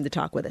taking the time to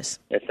talk with us.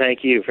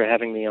 Thank you for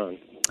having me on.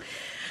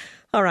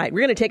 All right, we're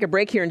going to take a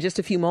break here in just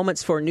a few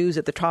moments for news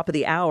at the top of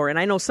the hour. And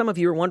I know some of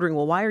you are wondering,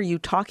 well, why are you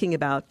talking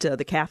about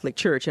the Catholic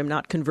Church? I'm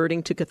not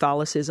converting to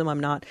Catholicism. I'm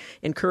not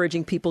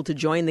encouraging people to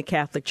join the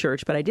Catholic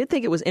Church. But I did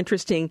think it was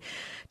interesting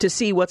to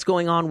see what's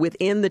going on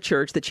within the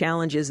Church, the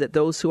challenges that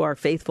those who are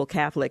faithful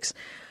Catholics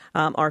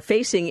are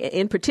facing,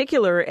 in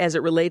particular as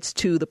it relates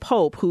to the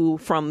Pope, who,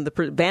 from the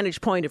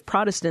vantage point of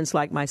Protestants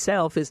like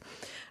myself, is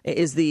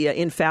the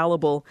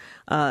infallible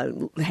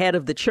head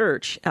of the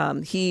Church.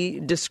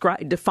 He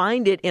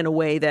defined it in a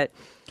way that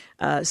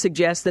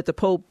suggests that the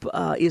Pope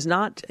is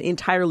not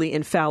entirely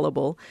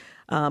infallible.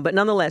 But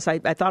nonetheless, I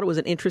thought it was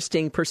an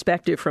interesting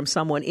perspective from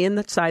someone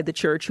inside the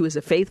Church who is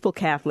a faithful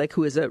Catholic,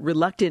 who is a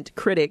reluctant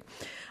critic,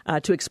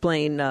 to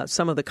explain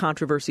some of the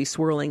controversy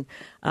swirling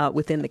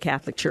within the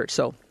Catholic Church.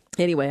 So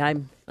anyway,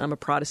 I'm a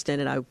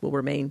Protestant, and I will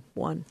remain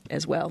one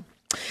as well.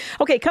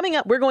 Okay, coming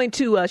up, we're going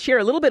to share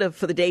a little bit of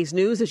the day's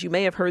news. As you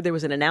may have heard, there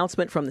was an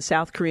announcement from the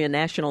South Korean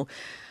National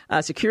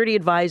Security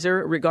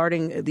Advisor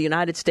regarding the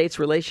United States'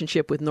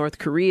 relationship with North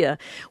Korea.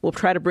 We'll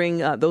try to bring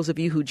those of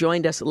you who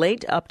joined us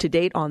late up to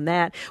date on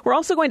that. We're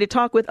also going to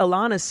talk with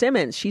Alana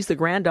Simmons. She's the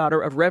granddaughter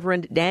of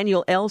Reverend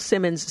Daniel L.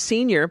 Simmons,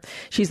 Sr.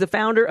 She's the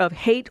founder of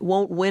Hate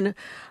Won't Win.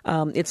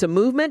 It's a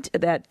movement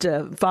that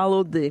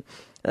followed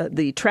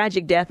the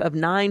tragic death of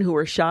 9 who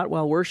were shot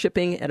while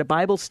worshiping at a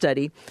Bible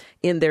study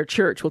in their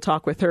church. We'll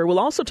talk with her. We'll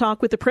also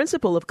talk with the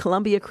principal of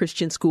Columbia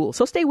Christian School.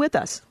 So stay with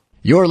us.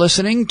 You're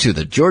listening to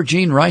the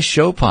Georgene Rice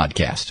Show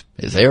podcast.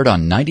 It's aired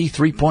on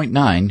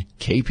 93.9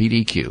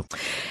 KPDQ.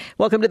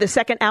 Welcome to the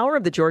second hour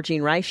of the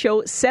Georgene Rice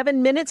Show.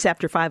 7 minutes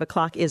after 5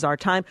 o'clock is our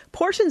time.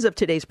 Portions of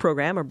today's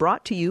program are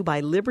brought to you by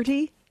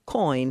Liberty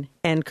Coin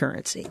and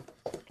Currency.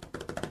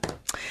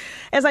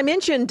 As I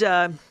mentioned,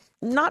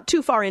 not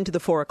too far into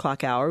the 4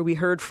 o'clock hour, we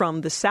heard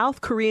from the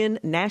South Korean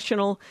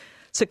National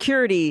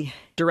Security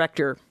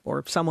Director,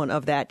 or someone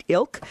of that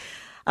ilk,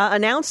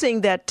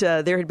 announcing that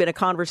there had been a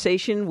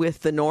conversation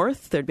with the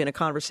North, there had been a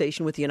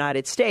conversation with the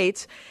United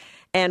States,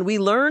 and we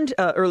learned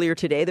earlier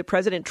today that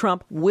President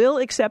Trump will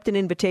accept an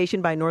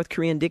invitation by North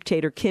Korean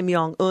dictator Kim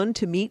Jong-un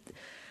to meet.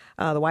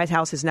 The White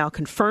House has now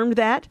confirmed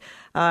that.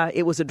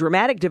 It was a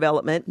dramatic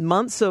development.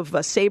 Months of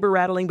saber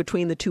rattling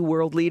between the two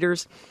world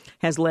leaders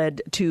has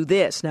led to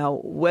this.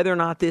 Now, whether or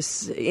not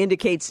this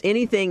indicates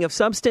anything of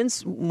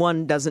substance,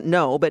 one doesn't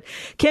know. But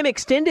Kim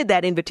extended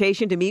that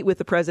invitation to meet with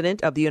the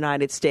President of the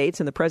United States,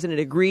 and the President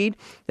agreed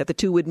that the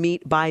two would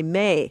meet by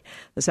May.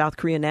 The South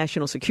Korean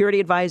National Security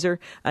Advisor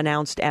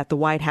announced at the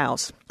White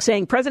House,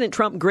 saying President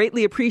Trump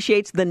greatly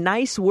appreciates the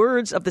nice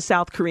words of the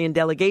South Korean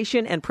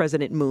delegation and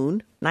President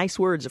Moon. Nice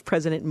words of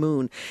President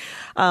Moon.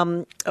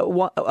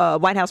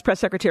 White House Press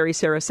Secretary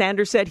Sarah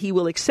Sanders said he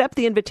will accept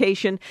the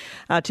invitation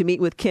to meet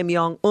with Kim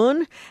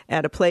Jong-un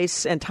at a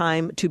place and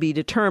time to be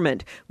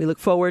determined. We look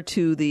forward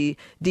to the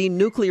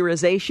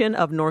denuclearization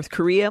of North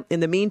Korea. In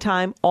the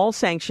meantime, all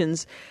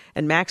sanctions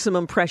and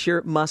maximum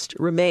pressure must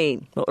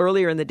remain. Well,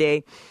 earlier in the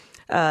day,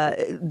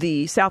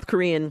 the South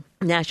Korean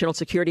National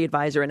Security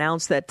Advisor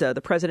announced that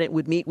the president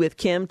would meet with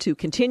Kim to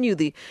continue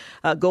the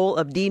goal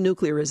of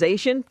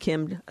denuclearization.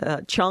 Kim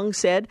Chung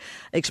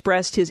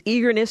expressed his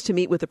eagerness to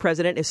meet with the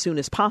president as soon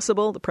as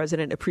possible. The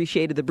president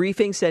appreciated the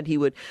briefing, said he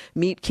would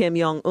meet Kim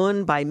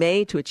Jong-un by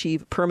May to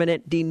achieve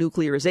permanent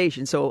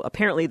denuclearization. So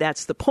apparently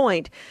that's the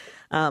point.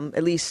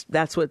 At least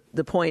that's what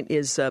the point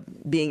is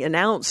being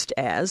announced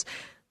as.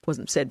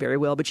 Wasn't said very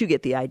well, but you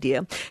get the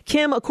idea.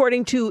 Kim,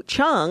 according to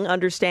Chung,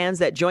 understands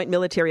that joint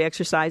military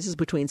exercises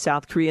between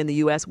South Korea and the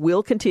U.S.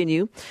 will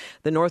continue.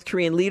 The North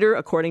Korean leader,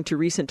 according to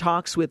recent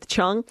talks with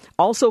Chung,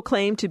 also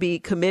claimed to be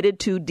committed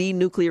to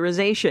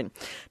denuclearization.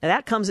 Now,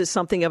 that comes as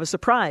something of a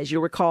surprise.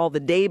 You'll recall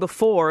the day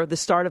before the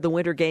start of the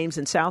Winter Games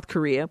in South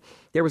Korea,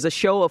 there was a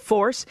show of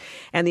force,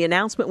 and the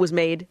announcement was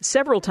made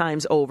several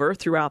times over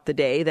throughout the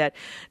day that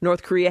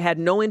North Korea had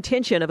no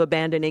intention of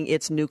abandoning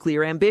its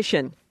nuclear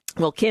ambition.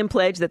 Well, Kim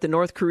pledged that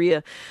North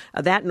Korea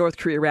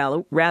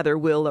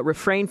will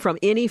refrain from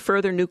any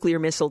further nuclear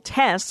missile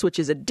tests, which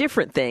is a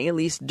different thing, at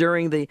least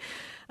during the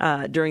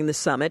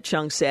summit,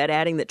 Chung said,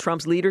 adding that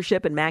Trump's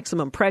leadership and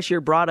maximum pressure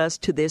brought us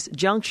to this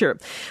juncture.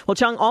 Well,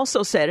 Chung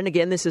also said, and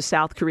again, this is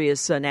South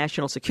Korea's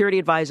National Security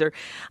Advisor,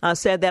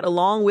 said that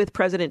along with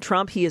President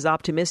Trump, he is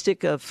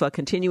optimistic of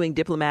continuing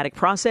diplomatic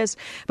process,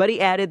 but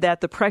he added that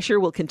the pressure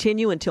will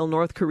continue until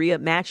North Korea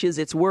matches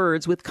its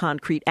words with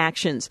concrete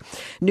actions.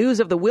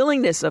 News of the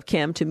willingness of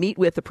Kim to meet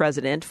with the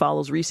president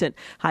follows recent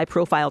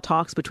high-profile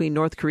talks between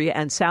North Korea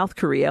and South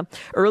Korea.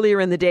 Earlier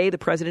in the day, the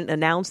president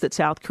announced that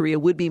South Korea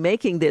would be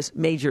making this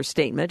major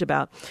statement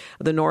about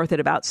the North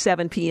at about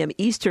 7 p.m.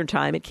 Eastern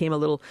time. It came a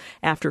little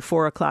after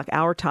 4 o'clock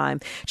our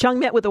time. Chung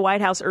met with the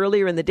White House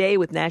earlier in the day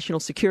with National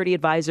Security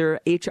Advisor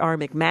H.R.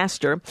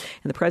 McMaster,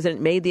 and the president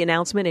made the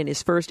announcement in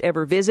his first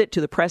ever visit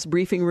to the press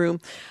briefing room,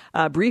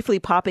 briefly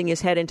popping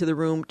his head into the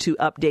room to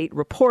update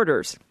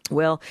reporters.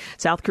 Well,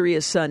 South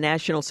Korea's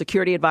National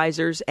Security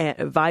Advisor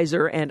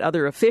and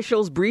other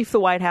officials briefed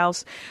the White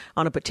House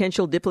on a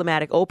potential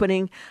diplomatic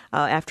opening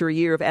after a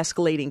year of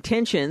escalating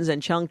tensions.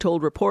 And Chung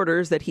told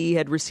reporters that he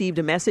had received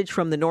a message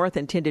from the North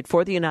intended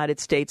for the United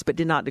States, but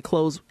did not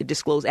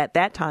disclose at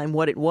that time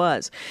what it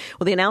was.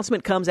 Well, the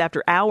announcement comes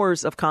after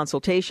hours of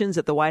consultations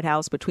at the White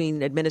House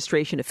between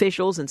administration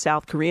officials and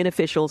South Korean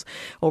officials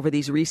over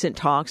these recent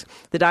talks.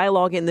 The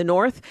dialogue in the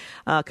North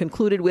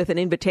concluded with an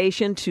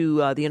invitation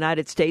to the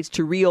United States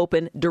to reopen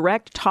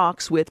direct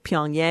talks with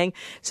Pyongyang,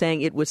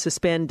 saying it would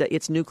suspend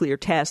its nuclear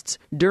tests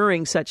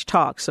during such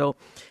talks. So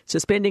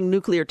suspending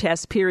nuclear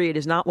tests, period,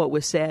 is not what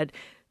was said.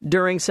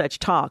 During such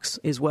talks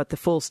is what the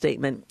full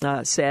statement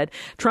said.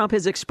 Trump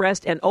has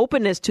expressed an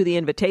openness to the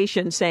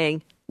invitation,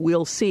 saying,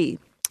 "We'll see."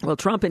 Well,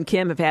 Trump and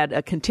Kim have had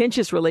a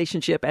contentious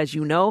relationship, as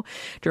you know,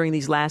 during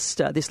this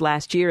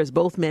last year, as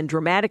both men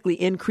dramatically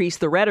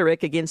increased the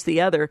rhetoric against the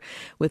other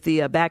with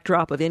the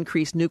backdrop of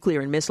increased nuclear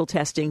and missile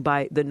testing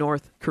by the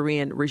North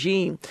Korean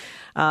regime.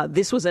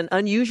 This was an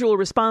unusual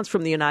response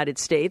from the United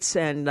States,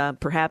 and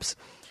perhaps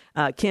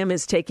Kim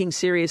is taking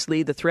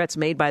seriously the threats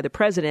made by the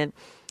president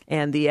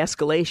and the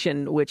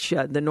escalation, which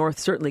the North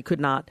certainly could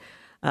not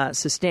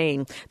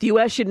sustain. The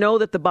U.S. should know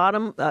that the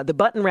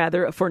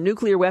button for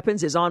nuclear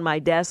weapons is on my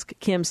desk,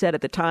 Kim said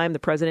at the time. The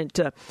president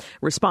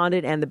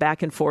responded, and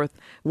the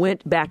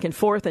went back and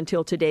forth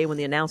until today when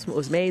the announcement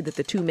was made that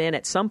the two men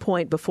at some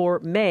point before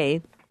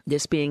May,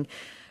 this being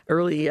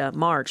early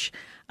March,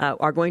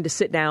 are going to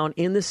sit down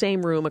in the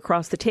same room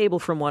across the table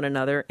from one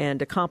another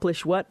and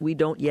accomplish what we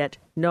don't yet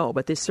know.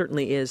 But this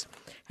certainly is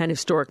an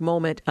historic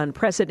moment,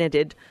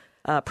 unprecedented,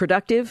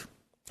 productive.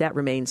 That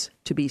remains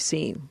to be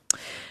seen.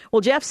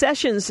 Well, Jeff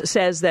Sessions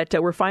says that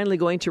we're finally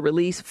going to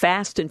release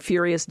fast and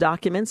furious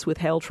documents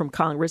withheld from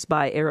Congress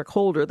by Eric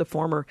Holder, the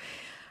former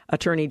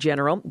Attorney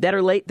General.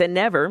 Better late than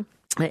never,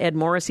 Ed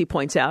Morrissey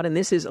points out, and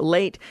this is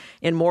late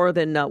in more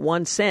than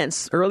one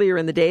sense. Earlier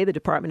in the day, the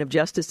Department of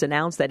Justice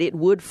announced that it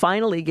would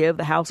finally give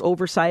the House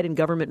Oversight and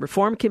Government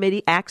Reform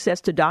Committee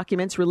access to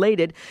documents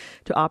related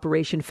to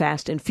Operation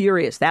Fast and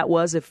Furious. That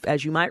was,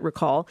 as you might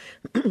recall,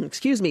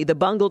 the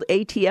bungled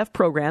ATF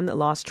program that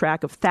lost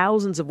track of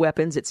thousands of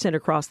weapons it sent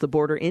across the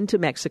border into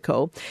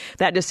Mexico.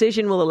 That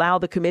decision will allow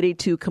the committee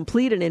to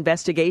complete an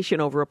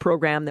investigation over a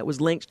program that was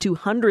linked to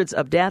hundreds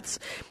of deaths,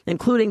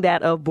 including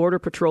that of Border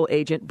Patrol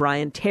agent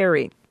Brian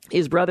Terry.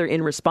 His brother,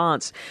 in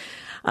response,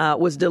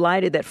 was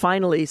delighted that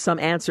finally some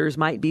answers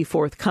might be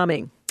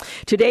forthcoming.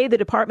 Today, the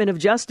Department of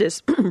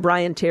Justice,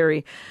 Brian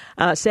Terry,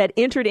 said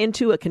entered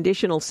into a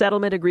conditional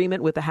settlement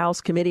agreement with the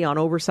House Committee on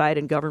Oversight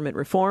and Government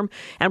Reform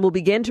and will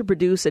begin to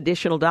produce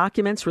additional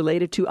documents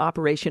related to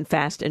Operation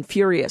Fast and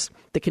Furious.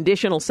 The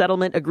conditional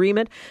settlement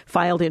agreement,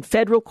 filed in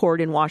federal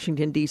court in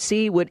Washington,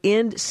 D.C., would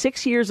end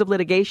 6 years of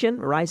litigation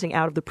arising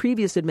out of the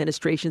previous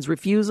administration's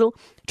refusal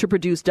to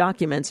produce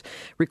documents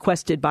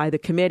requested by the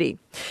committee.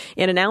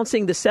 In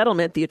announcing the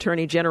settlement, the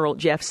Attorney General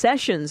Jeff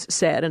Sessions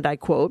said, and I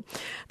quote,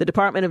 "The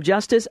Department of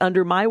Justice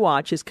under my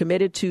watch is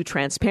committed to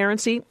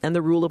transparency and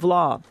the rule of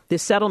law.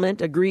 This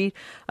settlement agreement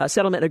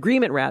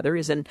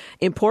is an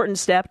important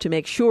step to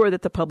make sure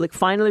that the public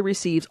finally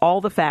receives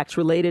all the facts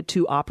related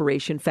to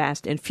Operation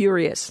Fast and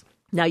Furious."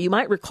 Now, you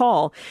might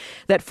recall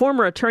that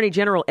former Attorney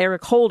General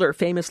Eric Holder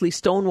famously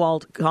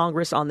stonewalled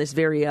Congress on this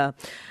very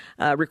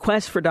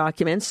request for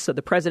documents. So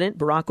the president,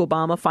 Barack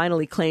Obama,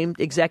 finally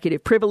claimed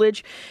executive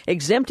privilege,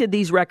 exempted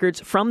these records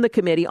from the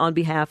committee on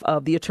behalf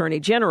of the Attorney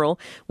General,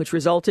 which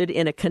resulted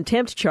in a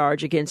contempt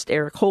charge against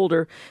Eric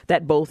Holder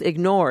that both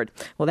ignored.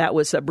 Well, that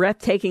was a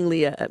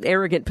breathtakingly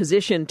arrogant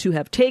position to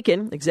have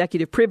taken.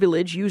 Executive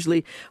privilege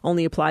usually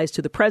only applies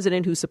to the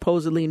president, who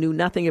supposedly knew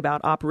nothing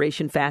about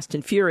Operation Fast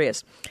and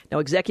Furious. Now,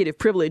 executive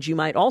privilege, you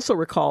might also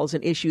recall, is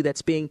an issue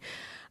that's being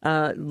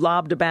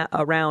lobbed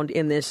around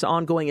in this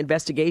ongoing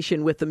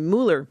investigation with the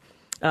Mueller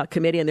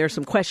committee, and there's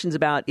some questions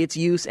about its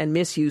use and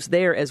misuse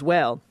there as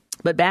well.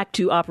 But back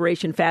to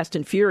Operation Fast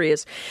and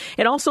Furious,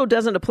 it also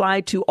doesn't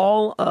apply to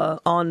all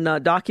all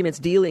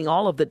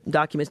of the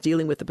documents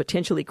dealing with the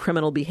potentially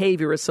criminal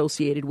behavior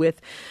associated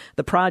with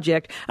the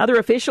project. Other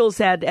officials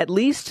had at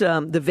least,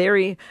 the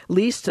very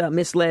least,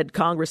 misled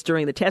Congress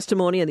during the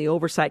testimony, and the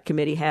Oversight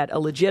Committee had a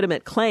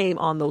legitimate claim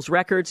on those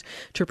records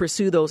to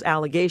pursue those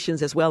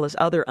allegations as well as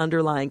other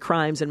underlying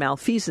crimes and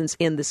malfeasance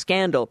in the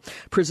scandal.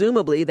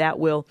 Presumably, that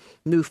will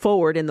move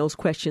forward, and those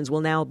questions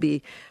will now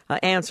be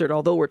answered,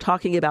 although we're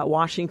talking about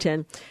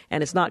Washington,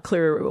 and it's not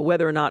clear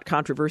whether or not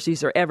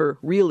controversies are ever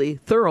really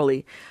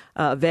thoroughly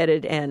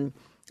vetted and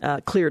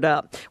cleared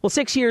up. Well,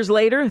 6 years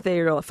later,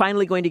 they're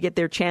finally going to get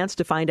their chance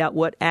to find out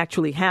what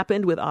actually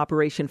happened with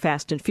Operation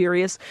Fast and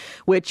Furious,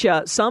 which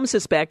some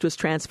suspect was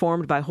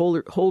transformed by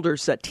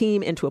Holder's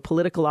team into a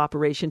political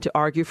operation to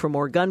argue for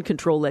more gun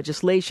control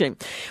legislation.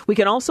 We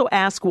can also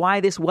ask why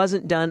this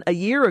wasn't done a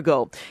year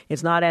ago.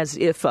 It's not as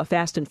if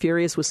Fast and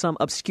Furious was some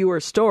obscure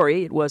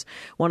story. It was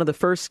one of the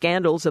first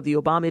scandals of the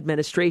Obama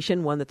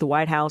administration, one that the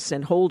White House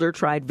and Holder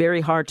tried very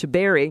hard to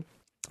bury.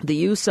 The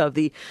use of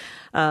the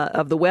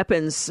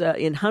weapons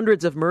in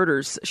hundreds of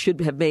murders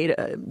should have made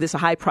this a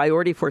high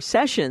priority for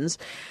Sessions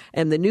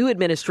and the new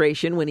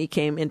administration when he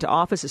came into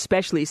office,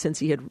 especially since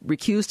he had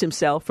recused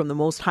himself from the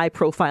most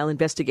high-profile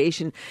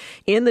investigation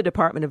in the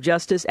Department of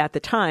Justice at the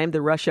time,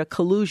 the Russia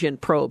collusion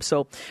probe.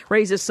 So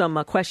raises some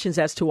questions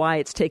as to why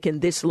it's taken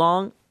this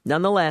long.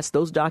 Nonetheless,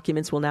 those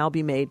documents will now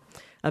be made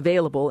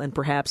available and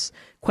perhaps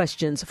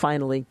questions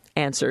finally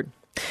answered.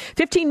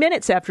 15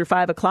 minutes after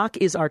 5 o'clock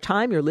is our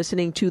time. You're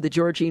listening to The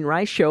Georgene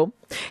Rice Show.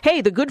 Hey,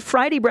 the Good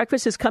Friday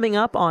breakfast is coming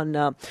up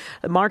on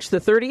March the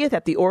 30th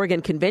at the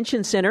Oregon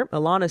Convention Center.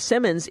 Alana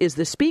Simmons is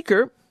the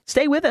speaker.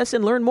 Stay with us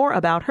and learn more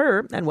about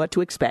her and what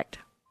to expect.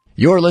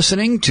 You're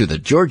listening to The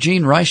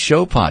Georgene Rice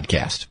Show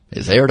podcast.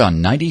 It's aired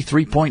on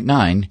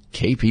 93.9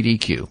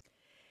 KPDQ.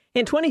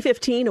 In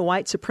 2015, a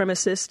white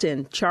supremacist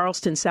in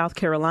Charleston, South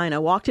Carolina,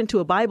 walked into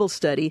a Bible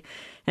study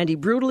and he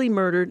brutally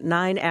murdered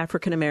 9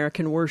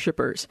 African-American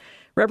worshipers.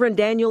 Reverend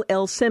Daniel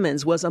L.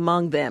 Simmons was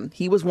among them.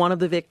 He was one of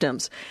the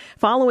victims.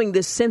 Following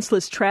this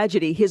senseless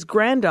tragedy, his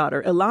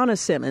granddaughter, Ilana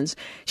Simmons,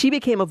 she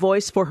became a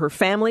voice for her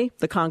family,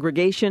 the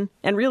congregation,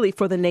 and really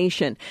for the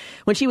nation.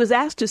 When she was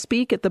asked to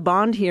speak at the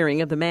bond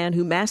hearing of the man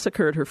who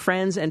massacred her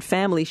friends and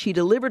family, she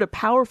delivered a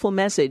powerful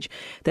message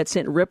that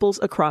sent ripples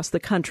across the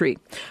country.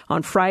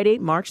 On Friday,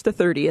 March the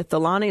 30th,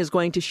 Ilana is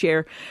going to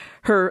share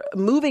her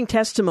moving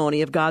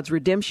testimony of God's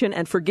redemption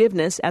and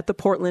forgiveness at the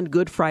Portland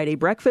Good Friday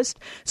Breakfast,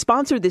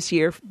 sponsored this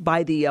year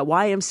by the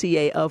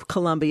YMCA of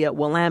Columbia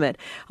Willamette,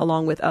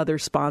 along with other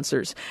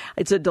sponsors.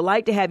 It's a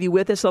delight to have you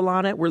with us,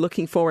 Ilana. We're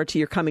looking forward to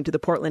your coming to the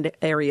Portland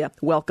area.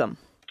 Welcome.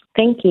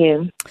 Thank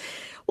you.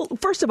 Well,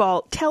 first of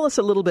all, tell us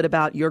a little bit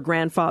about your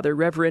grandfather,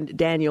 Reverend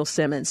Daniel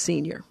Simmons,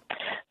 Sr.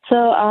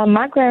 So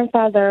my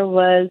grandfather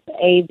was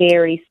a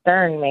very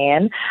stern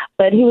man,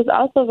 but he was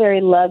also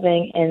very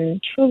loving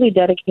and truly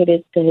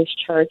dedicated to his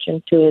church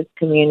and to his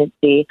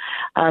community.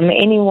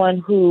 Anyone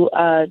who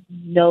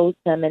knows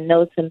him and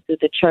knows him through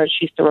the church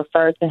used to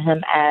refer to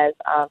him as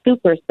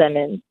Super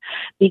Simmons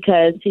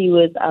because he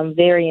was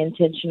very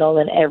intentional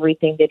in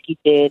everything that he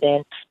did,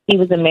 and he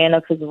was a man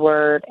of his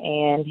word,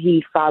 and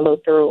he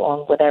followed through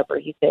on whatever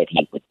he said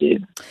he would do.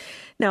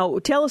 Now,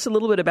 tell us a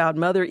little bit about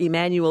Mother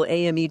Emanuel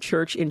AME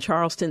Church in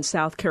Charleston,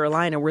 South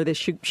Carolina, where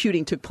this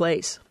shooting took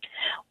place.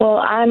 Well,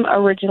 I'm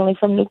originally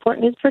from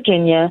Newport News,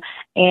 Virginia,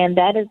 and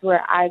that is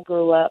where I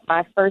grew up.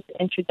 My first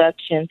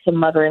introduction to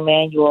Mother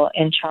Emanuel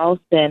in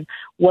Charleston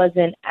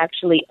wasn't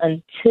actually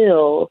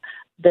until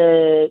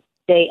the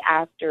day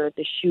after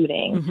the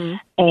shooting. Mm-hmm.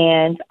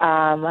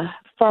 And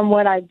from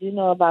what I do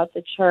know about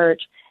the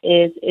church,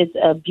 it's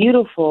a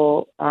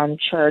beautiful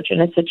church,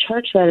 and it's a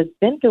church that has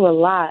been through a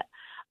lot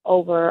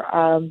over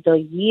the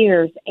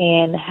years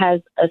and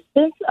has a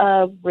sense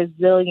of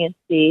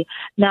resiliency,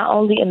 not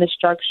only in the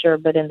structure,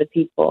 but in the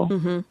people.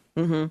 Mm-hmm.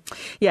 Mm-hmm.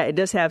 Yeah, it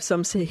does have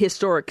some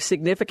historic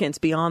significance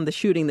beyond the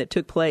shooting that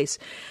took place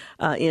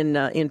in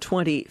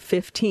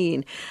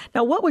 2015.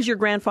 Now, what was your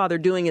grandfather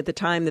doing at the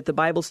time that the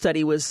Bible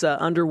study was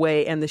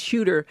underway and the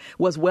shooter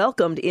was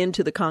welcomed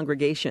into the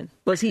congregation?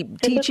 Was he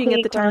teaching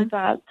at the time?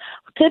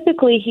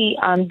 Typically, he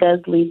does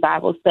lead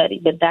Bible study,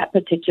 but that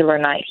particular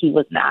night he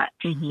was not.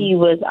 Mm-hmm. He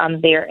was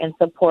there in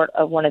support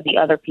of one of the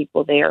other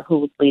people there who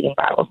was leading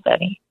Bible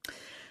study.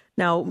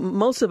 Now,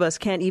 most of us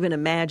can't even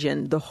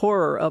imagine the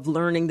horror of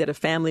learning that a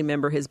family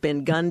member has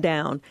been gunned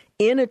down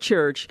in a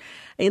church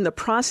in the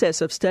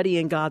process of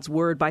studying God's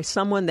Word by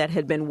someone that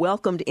had been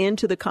welcomed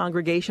into the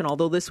congregation,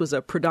 although this was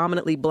a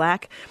predominantly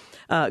black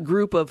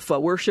group of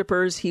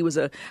worshipers. He was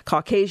a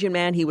Caucasian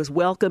man. He was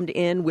welcomed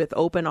in with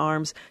open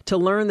arms. To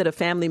learn that a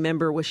family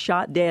member was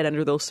shot dead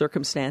under those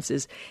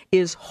circumstances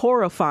is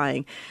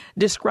horrifying.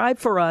 Describe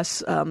for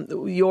us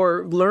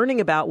your learning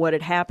about what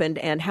had happened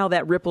and how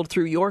that rippled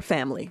through your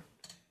family.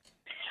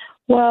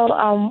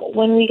 Well,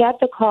 when we got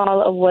the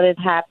call of what had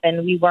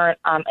happened, we weren't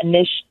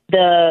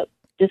the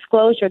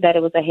disclosure that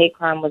it was a hate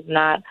crime was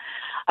not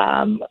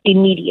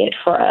immediate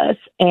for us.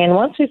 And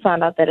once we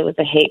found out that it was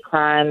a hate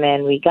crime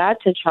and we got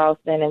to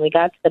Charleston and we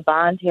got to the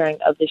bond hearing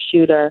of the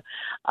shooter,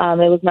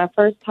 it was my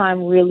first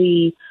time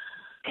really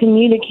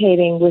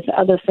communicating with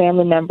other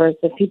family members,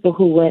 the people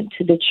who went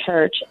to the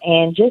church,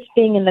 and just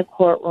being in the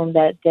courtroom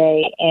that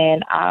day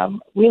and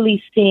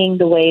really seeing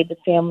the way the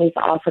families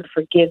offered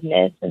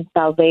forgiveness and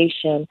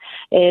salvation.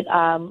 It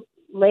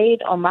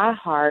laid on my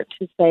heart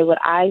to say what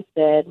I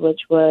said,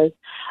 which was,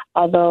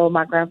 although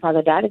my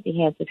grandfather died at the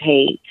hands of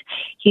hate,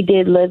 he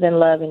did live in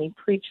love and he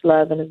preached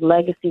love, and his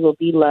legacy will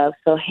be love,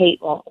 so hate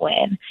won't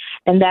win.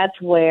 And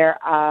that's where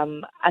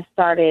I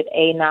started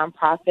a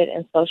nonprofit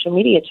and social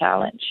media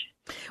challenge.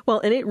 Well,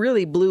 and it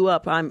really blew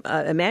up. I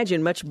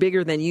imagine much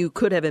bigger than you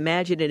could have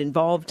imagined. It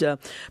involved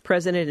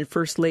President and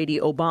First Lady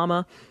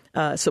Obama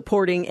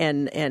supporting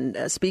and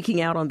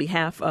speaking out on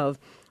behalf of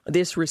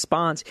this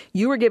response.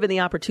 You were given the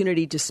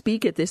opportunity to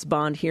speak at this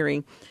bond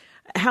hearing.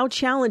 How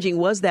challenging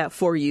was that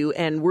for you,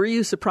 and were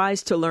you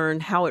surprised to learn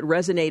how it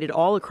resonated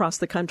all across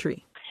the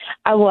country?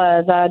 I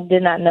was. I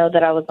did not know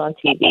that I was on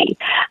TV,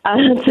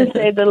 to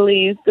say the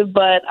least,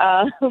 but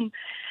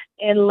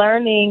in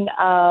learning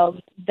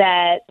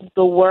that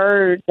the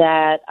word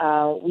that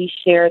we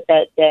shared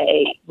that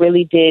day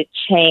really did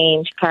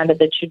change kind of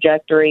the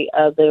trajectory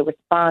of the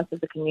response of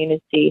the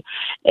community.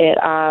 It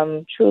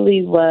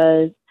truly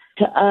was,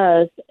 to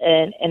us,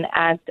 an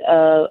act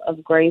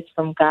of grace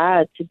from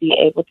God to be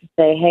able to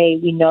say, hey,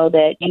 we know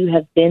that you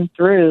have been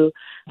through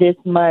this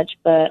much,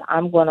 but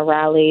I'm going to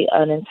rally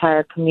an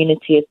entire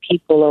community of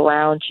people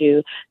around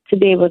you to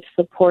be able to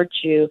support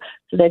you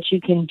so that you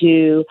can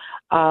do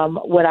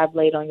what I've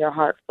laid on your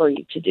heart for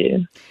you to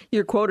do.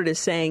 You're quoted as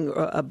saying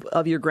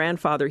of your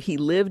grandfather, he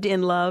lived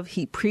in love,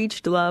 he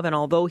preached love, and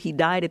although he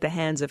died at the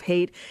hands of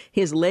hate,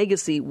 his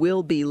legacy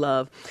will be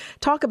love.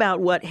 Talk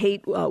about what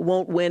Hate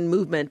Won't Win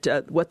movement,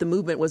 what the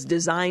movement was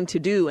designed to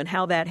do and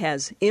how that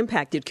has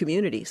impacted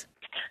communities.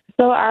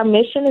 So our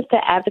mission is to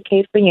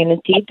advocate for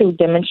unity through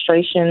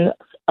demonstrations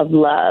of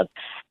love.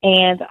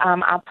 And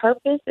our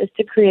purpose is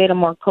to create a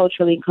more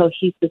culturally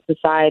cohesive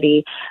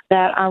society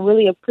that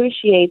really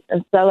appreciates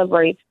and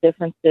celebrates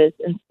differences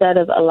instead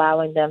of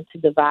allowing them to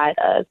divide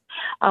us.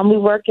 We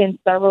work in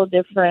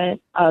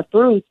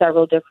through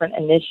several different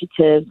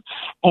initiatives,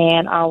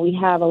 and we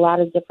have a lot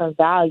of different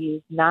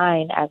values,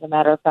 9, as a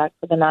matter of fact,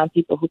 for the 9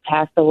 people who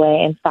passed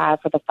away and 5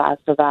 for the 5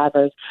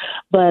 survivors,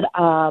 but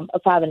 5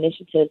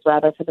 initiatives,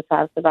 rather, for the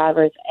 5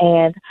 survivors.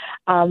 And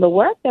the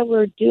work that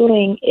we're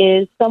doing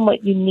is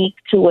somewhat unique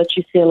to what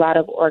you see a lot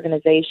of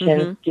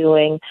organizations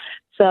doing.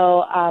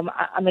 So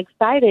I'm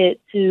excited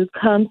to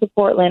come to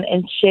Portland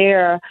and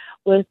share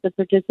with the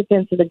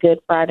participants of the Good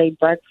Friday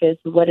Breakfast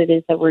what it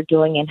is that we're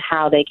doing and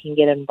how they can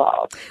get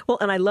involved. Well,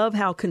 and I love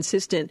how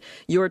consistent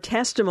your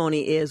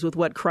testimony is with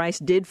what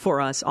Christ did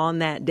for us on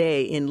that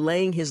day in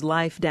laying his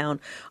life down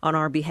on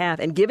our behalf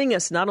and giving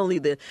us not only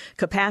the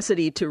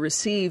capacity to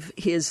receive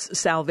his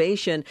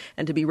salvation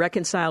and to be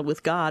reconciled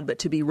with God, but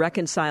to be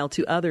reconciled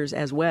to others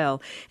as well.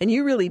 And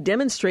you really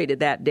demonstrated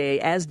that day,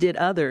 as did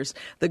others,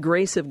 the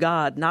grace of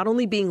God, not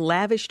only being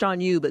lavished on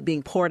you, but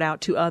being poured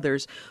out to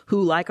others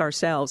who, like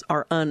ourselves,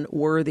 are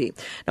unworthy.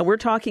 Now, we're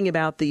talking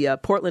about the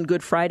Portland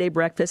Good Friday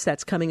Breakfast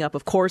that's coming up,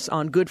 of course,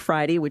 on Good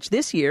Friday, which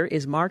this year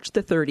is March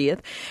the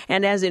 30th.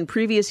 And as in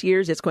previous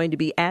years, it's going to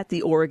be at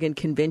the Oregon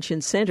Convention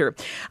Center.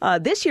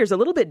 This year's a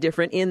little bit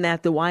different in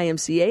that the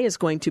YMCA is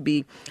going to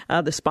be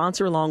the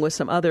sponsor along with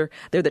some other,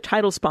 they're the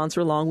title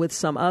sponsor along with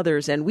some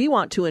others. And we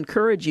want to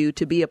encourage you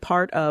to be a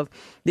part of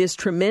this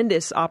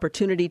tremendous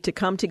opportunity to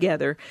come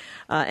together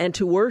and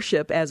to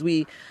worship as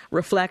we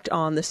reflect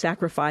on the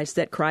sacrifice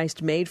that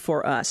Christ made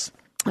for us.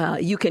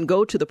 You can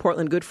go to the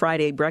Portland Good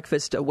Friday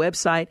Breakfast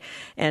website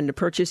and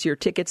purchase your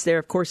tickets there.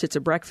 Of course, it's a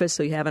breakfast,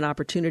 so you have an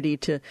opportunity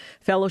to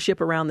fellowship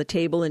around the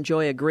table,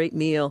 enjoy a great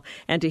meal,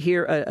 and to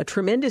hear a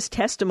tremendous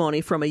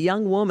testimony from a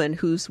young woman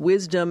whose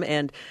wisdom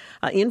and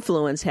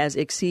influence has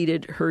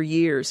exceeded her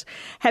years.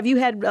 Have you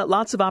had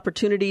lots of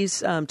opportunities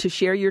to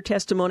share your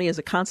testimony as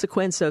a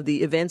consequence of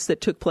the events that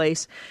took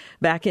place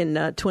back in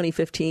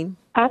 2015?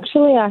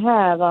 Actually, I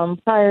have.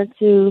 Prior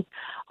to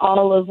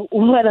all of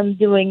what I'm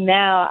doing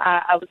now,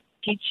 I was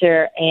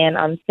teacher,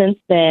 and since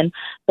then,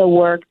 the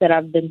work that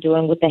I've been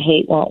doing with the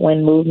Hate Won't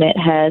Win movement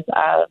has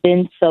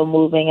been so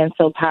moving and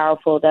so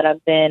powerful that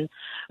I've been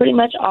pretty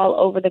much all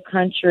over the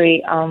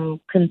country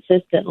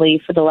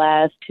consistently for the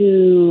last a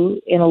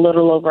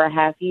little over a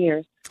half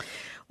years.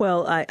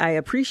 Well, I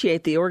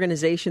appreciate the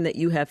organization that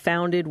you have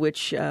founded,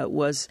 which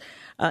was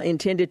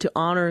intended to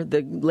honor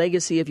the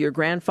legacy of your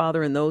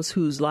grandfather and those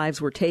whose lives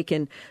were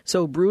taken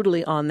so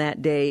brutally on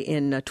that day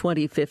in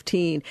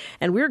 2015.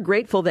 And we're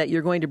grateful that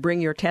you're going to bring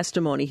your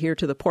testimony here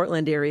to the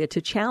Portland area to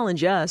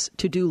challenge us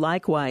to do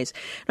likewise.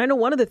 And I know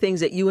one of the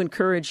things that you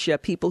encourage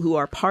people who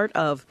are part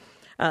of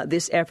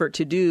this effort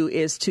to do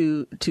is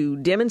to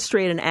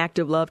demonstrate an act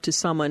of love to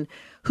someone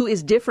who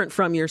is different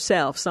from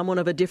yourself, someone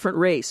of a different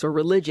race or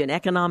religion,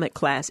 economic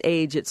class,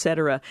 age,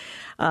 etc.,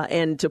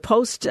 and to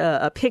post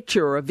a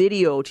picture or a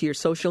video to your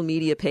social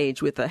media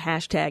page with the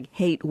hashtag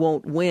Hate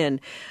Won't Win,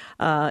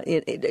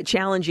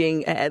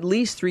 challenging at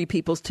least 3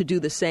 people to do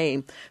the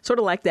same, sort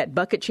of like that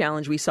bucket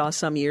challenge we saw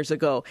some years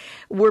ago.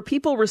 Were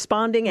people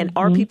responding, and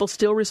are people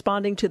still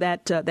responding to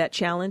that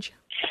challenge?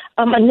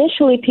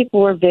 Initially, people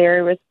were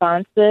very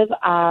responsive.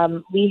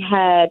 We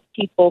had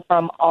people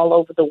from all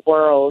over the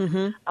world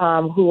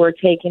who were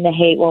taking the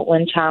Hate Won't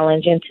Win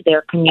challenge into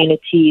their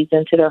communities,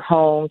 into their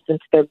homes,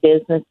 into their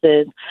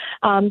businesses.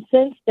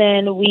 Since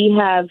then, we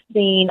have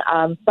seen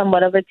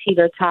somewhat of a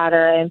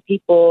teeter-totter and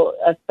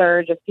a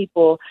surge of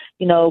people,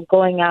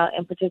 going out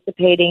and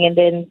participating, and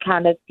then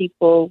kind of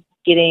people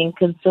getting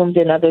consumed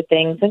in other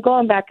things and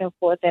going back and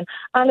forth. And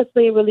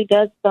honestly, it really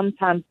does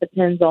sometimes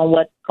depends on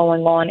what's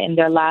going on in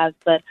their lives.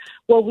 But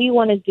what we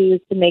want to do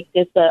is to make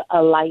this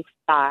a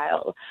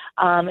lifestyle.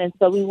 And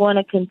so we want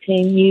to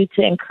continue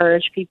to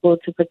encourage people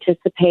to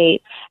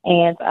participate.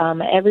 And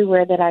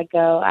everywhere that I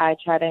go, I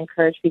try to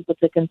encourage people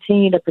to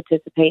continue to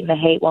participate in the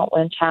Hate Won't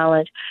Win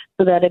challenge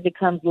so that it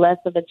becomes less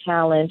of a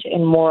challenge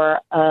and more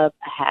of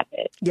a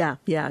habit.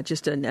 Yeah,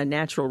 just a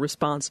natural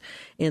response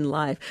in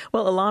life.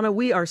 Well, Alana,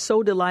 we are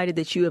so delighted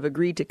that you have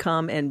agreed to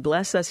come and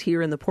bless us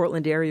here in the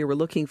Portland area. We're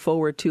looking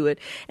forward to it.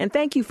 And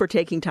thank you for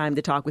taking time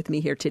to talk with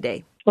me here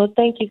today. Well,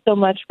 thank you so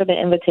much for the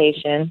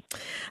invitation.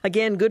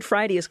 Again, Good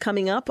Friday is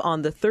coming up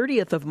on the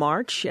 30th of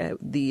March.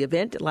 The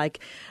event, like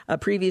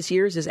previous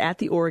years, is at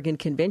the Oregon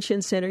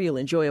Convention Center. You'll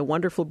enjoy a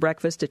wonderful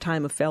breakfast, a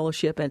time of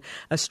fellowship, and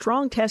a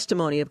strong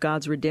testimony of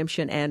God's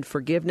redemption and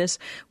forgiveness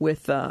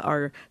with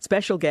our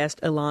special guest,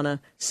 Alana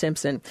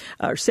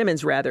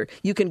Simmons.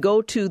 You can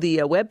go to the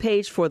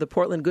webpage for the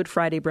Portland Good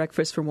Friday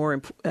Breakfast for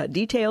more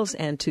details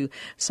and to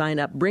sign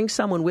up. Bring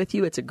someone with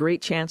you. It's a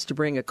great chance to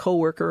bring a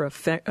coworker,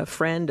 a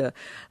friend,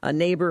 a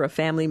neighbor, a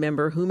family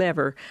member,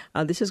 whomever.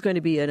 This is going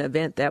to be an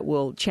event that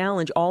will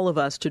challenge all of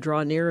us to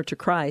draw nearer to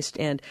Christ,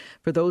 and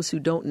for those who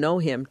don't know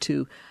Him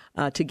to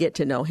get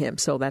to know Him.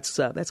 So that's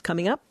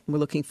coming up. We're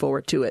looking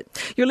forward to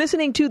it. You're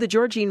listening to The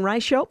Georgene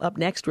Rice Show. Up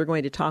next, we're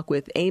going to talk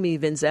with Amy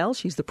Vinzel.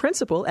 She's the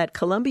principal at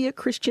Columbia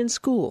Christian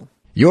School.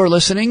 You're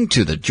listening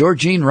to The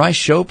Georgene Rice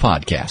Show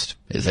podcast.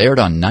 It's aired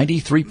on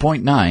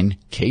 93.9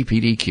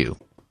 KPDQ.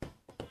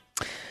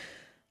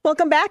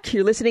 Welcome back.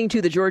 You're listening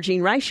to The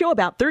Georgene Rice Show.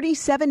 About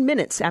 37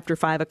 minutes after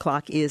 5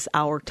 o'clock is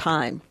our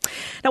time.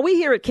 Now, we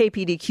here at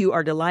KPDQ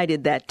are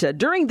delighted that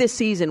during this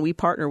season, we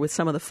partner with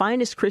some of the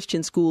finest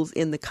Christian schools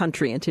in the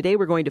country. And today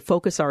we're going to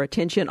focus our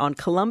attention on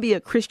Columbia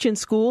Christian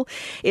School.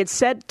 It's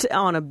set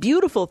on a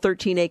beautiful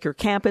 13-acre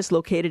campus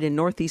located in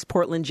Northeast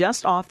Portland,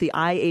 just off the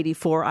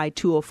I-84,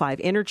 I-205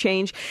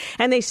 interchange.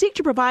 And they seek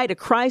to provide a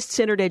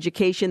Christ-centered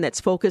education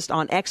that's focused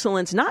on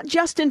excellence, not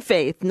just in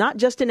faith, not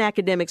just in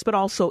academics, but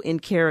also in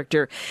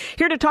character.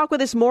 Here to talk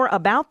with us more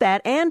about that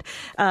and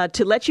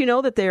to let you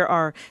know that there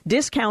are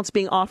discounts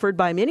being offered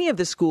by many of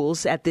the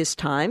schools at this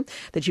time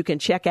that you can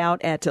check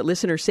out at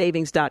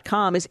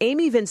listenersavings.com is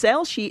Amy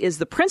Vinzel. She is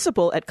the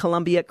principal at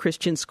Columbia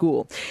Christian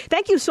School.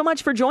 Thank you so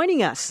much for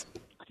joining us.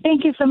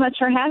 Thank you so much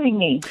for having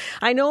me.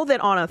 I know that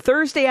on a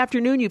Thursday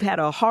afternoon, you've had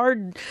a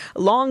hard,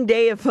 long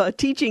day of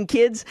teaching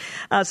kids,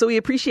 so we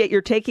appreciate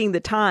your taking the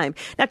time.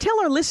 Now, tell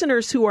our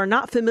listeners who are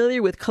not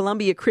familiar with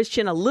Columbia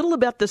Christian a little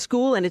about the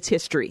school and its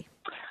history.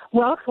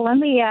 Well,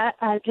 Columbia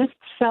just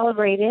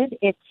celebrated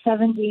its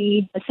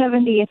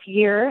 70th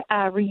year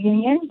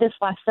reunion this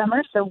last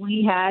summer, so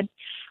we had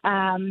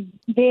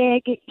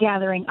big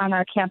gathering on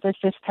our campus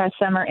this past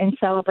summer in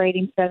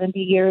celebrating 70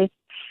 years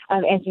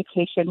of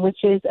education, which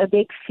is a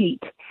big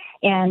feat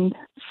and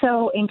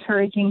so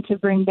encouraging to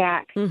bring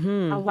back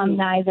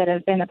alumni that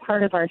have been a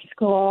part of our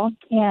school.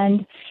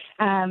 And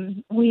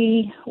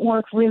we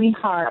work really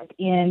hard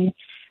in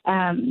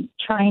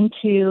trying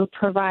to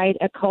provide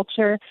a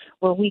culture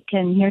where we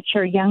can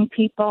nurture young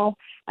people,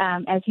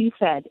 as you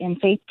said, in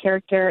faith,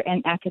 character,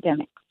 and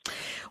academics.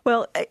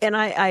 Well, and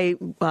I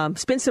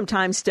spent some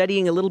time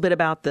studying a little bit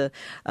about the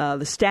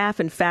staff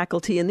and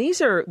faculty, and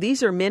these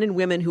are men and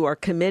women who are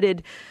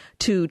committed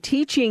to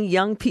teaching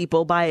young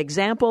people by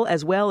example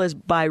as well as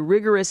by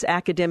rigorous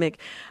academic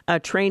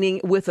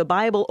training with the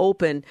Bible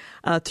open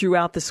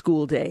throughout the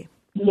school day.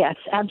 Yes,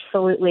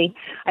 absolutely.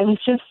 I was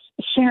just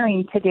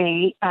sharing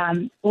today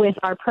with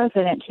our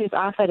president, who's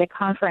off at a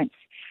conference.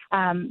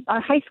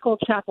 Our high school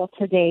chapel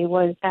today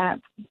was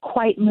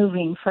quite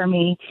moving for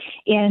me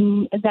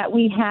in that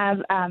we have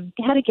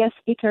had a guest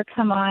speaker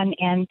come on,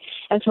 and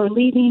as we're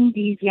leading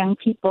these young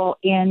people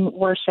in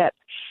worship,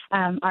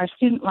 our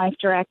student life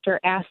director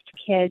asked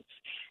kids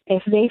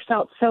if they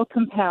felt so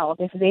compelled,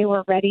 if they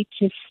were ready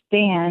to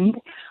stand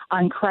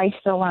on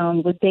Christ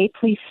alone, would they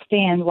please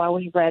stand while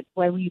we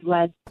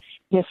led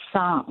this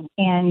song.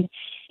 And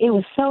it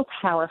was so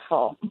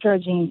powerful,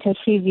 Georgine, to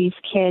see these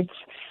kids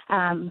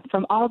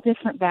from all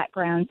different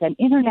backgrounds and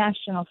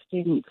international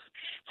students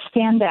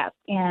stand up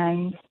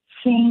and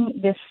sing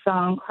this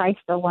song,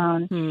 Christ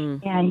Alone,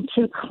 and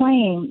to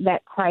claim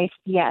that Christ,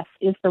 yes,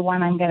 is the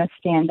one I'm going to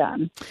stand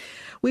on.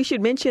 We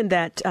should mention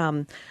that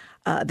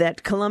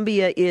that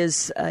Columbia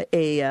is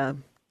a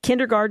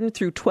kindergarten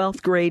through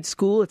 12th grade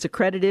school. It's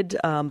accredited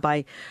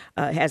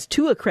has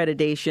 2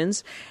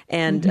 accreditations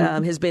and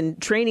has been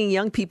training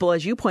young people,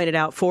 as you pointed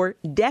out, for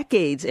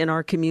decades in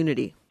our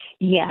community.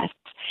 Yes.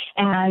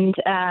 And,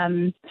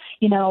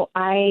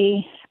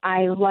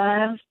 I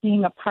love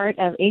being a part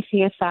of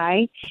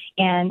ACSI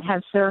and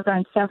have served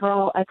on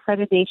several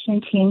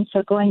accreditation teams.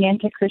 So going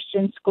into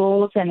Christian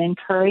schools and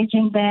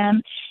encouraging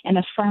them and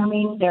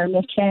affirming their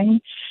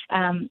mission,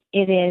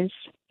 it is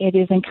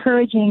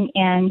encouraging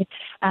and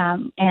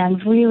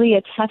really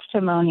a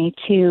testimony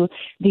to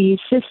the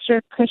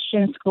sister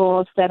Christian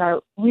schools that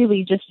are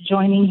really just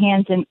joining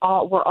hands, and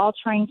we're all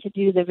trying to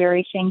do the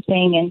very same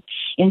thing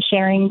in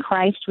sharing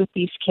Christ with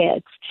these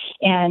kids.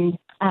 And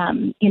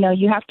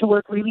you have to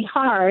work really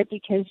hard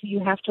because you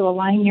have to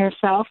align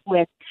yourself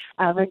with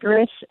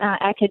rigorous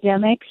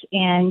academics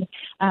and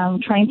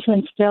trying to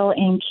instill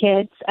in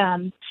kids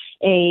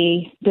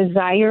a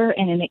desire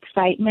and an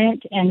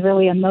excitement and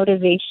really a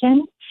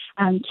motivation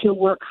to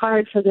work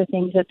hard for the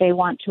things that they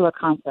want to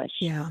accomplish.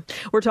 Yeah.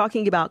 We're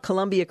talking about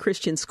Columbia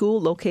Christian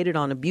School, located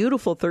on a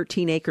beautiful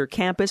 13-acre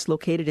campus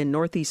located in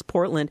Northeast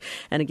Portland,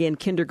 and again,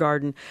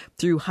 kindergarten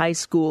through high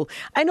school.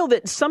 I know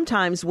that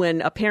sometimes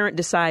when a parent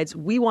decides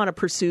we want to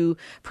pursue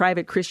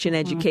private Christian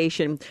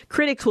education,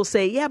 critics will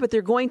say, yeah, but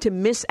they're going to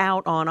miss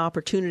out on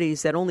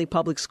opportunities that only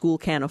public school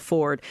can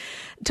afford.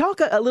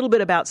 Talk a little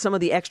bit about some of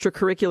the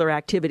extracurricular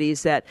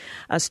activities that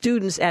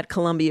students at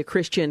Columbia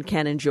Christian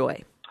can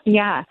enjoy.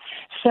 Yeah.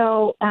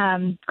 So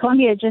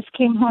Columbia just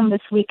came home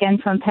this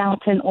weekend from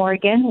Pendleton,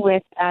 Oregon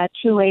with a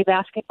 2A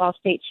basketball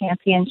state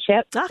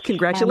championship.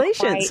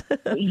 Congratulations.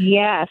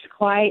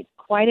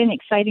 Quite an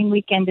exciting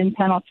weekend in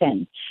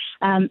Pendleton.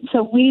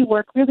 So we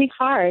work really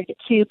hard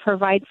to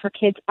provide for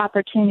kids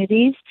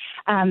opportunities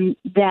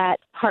that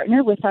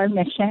partner with our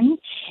mission.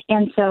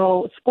 And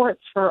so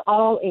sports for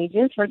all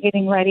ages, we're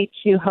getting ready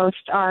to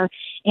host our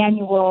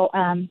annual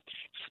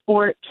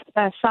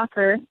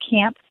soccer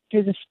camp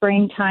through the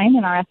springtime,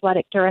 and our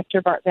athletic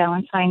director, Bart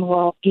Valentine,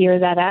 will gear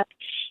that up.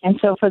 And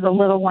so for the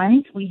little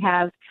ones, we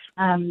have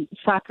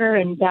soccer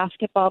and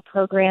basketball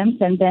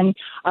programs, and then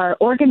our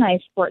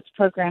organized sports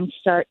programs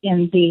start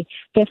in the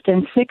 5th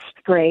and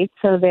 6th grade.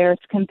 So there's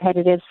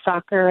competitive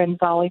soccer and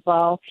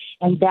volleyball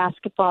and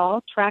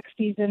basketball. Track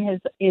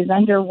season is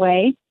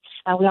underway.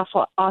 We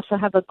also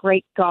have a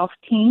great golf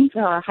team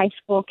for our high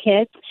school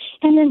kids,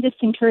 and then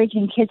just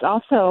encouraging kids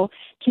also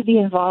to be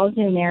involved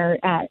in their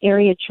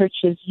area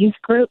churches' youth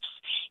groups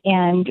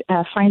and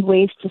find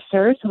ways to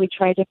serve. So we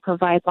try to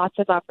provide lots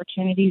of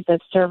opportunities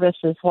of service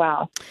as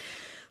well.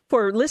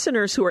 For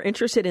listeners who are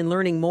interested in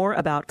learning more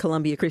about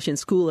Columbia Christian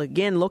School,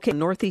 again, located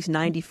Northeast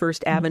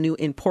 91st Avenue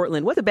in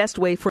Portland, what's the best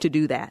way to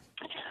do that?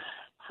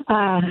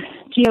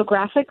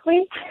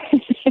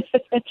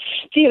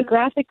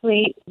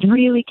 Geographically,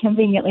 really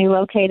conveniently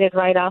located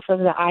right off of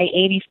the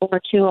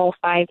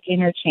I-84-205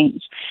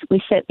 interchange.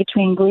 We sit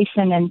between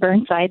Gleason and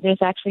Burnside.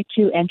 There's actually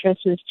 2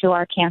 entrances to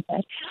our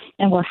campus,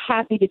 and we're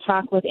happy to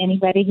talk with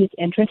anybody who's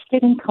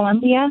interested in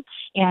Columbia.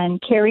 And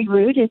Carrie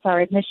Rood is our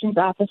admissions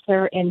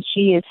officer, and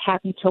she is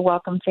happy to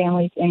welcome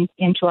families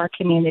into our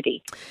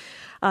community.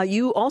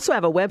 You also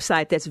have a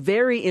website that's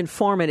very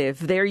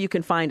informative. There you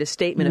can find a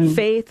statement of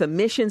faith, a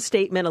mission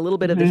statement, a little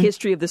bit of the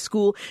history of the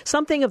school,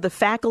 something of the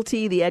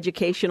faculty, the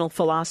educational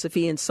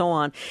philosophy, and so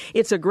on.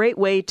 It's a great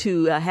way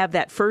to have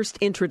that first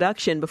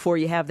introduction before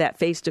you have that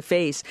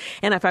face-to-face.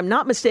 And if I'm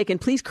not mistaken,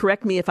 please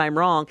correct me if I'm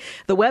wrong,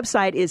 the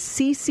website is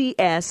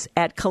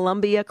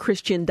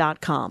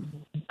ccs@columbiachristian.com.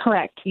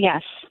 Correct,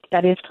 yes.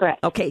 That is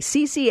correct. Okay,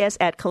 CCS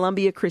at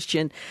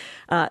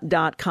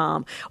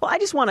ColumbiaChristian.com. Well, I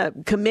just want to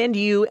commend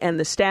you and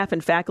the staff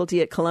and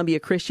faculty at Columbia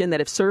Christian that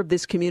have served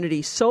this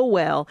community so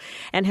well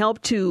and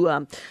helped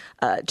to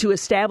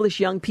establish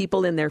young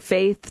people in their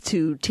faith,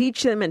 to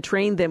teach them and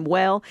train them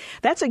well.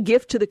 That's a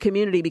gift to the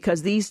community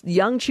because these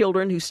young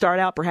children who start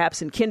out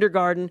perhaps in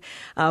kindergarten,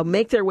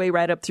 make their way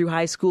right up through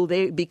high school,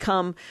 they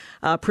become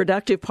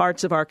productive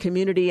parts of our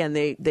community, and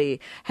they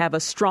have a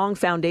strong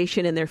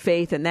foundation in their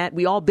faith, and that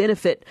we all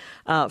benefit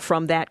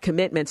from that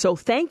commitment. So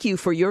thank you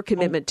for your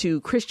commitment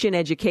to Christian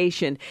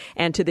education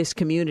and to this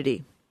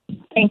community.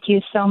 Thank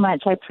you so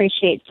much. I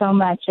appreciate so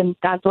much, and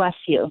God bless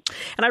you.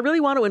 And I really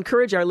want to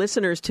encourage our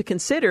listeners to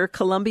consider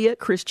Columbia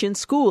Christian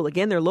School.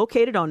 Again, they're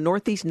located on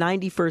Northeast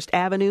 91st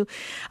Avenue.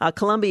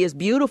 Columbia's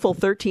beautiful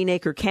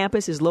 13-acre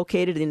campus is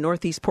located in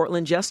Northeast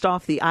Portland, just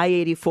off the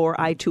I-84,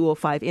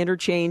 I-205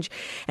 interchange.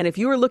 And if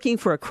you are looking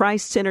for a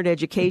Christ-centered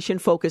education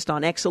focused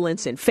on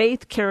excellence in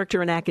faith,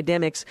 character, and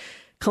academics,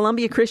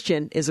 Columbia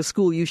Christian is a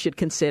school you should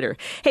consider.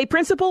 Hey,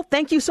 Principal,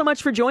 thank you so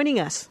much for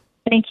joining us.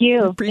 Thank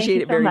you.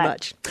 Appreciate it very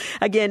much.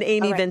 Again,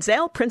 Amy All right.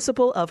 Venzel,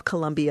 Principal of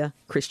Columbia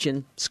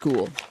Christian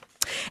School.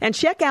 And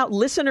check out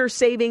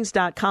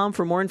listenersavings.com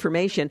for more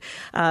information.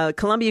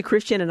 Columbia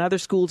Christian and other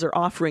schools are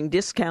offering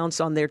discounts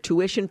on their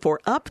tuition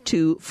for up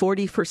to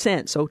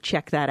 40%. So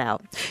check that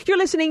out. You're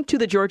listening to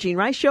The Georgene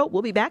Rice Show.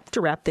 We'll be back to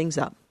wrap things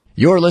up.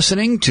 You're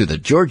listening to the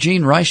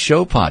Georgene Rice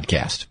Show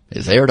podcast.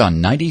 It's aired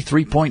on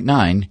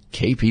 93.9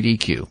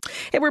 KPDQ.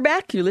 Hey, we're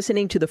back. You're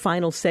listening to the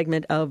final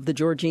segment of the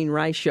Georgene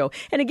Rice Show.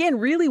 And again,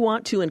 really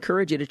want to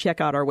encourage you to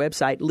check out our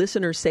website,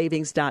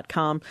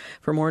 listenersavings.com,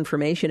 for more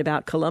information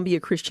about Columbia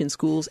Christian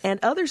Schools and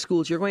other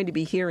schools you're going to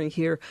be hearing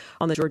here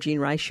on the Georgene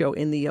Rice Show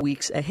in the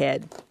weeks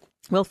ahead.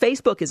 Well,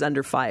 Facebook is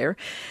under fire.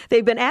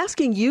 They've been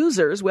asking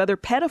users whether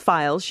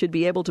pedophiles should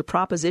be able to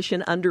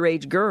proposition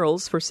underage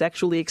girls for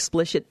sexually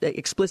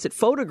explicit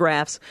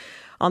photographs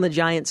on the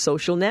giant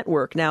social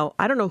network. Now,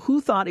 I don't know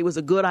who thought it was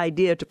a good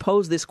idea to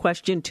pose this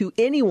question to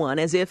anyone,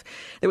 as if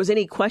there was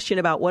any question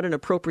about what an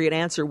appropriate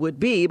answer would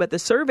be, but the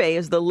survey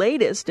is the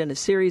latest in a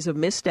series of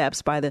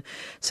missteps by the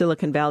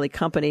Silicon Valley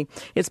company.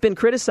 It's been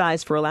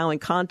criticized for allowing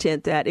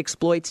content that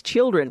exploits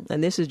children,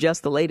 and this is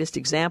just the latest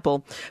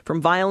example.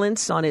 From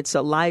violence on its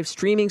live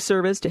streaming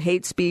service to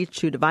hate speech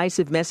to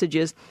divisive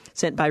messages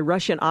sent by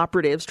Russian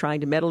operatives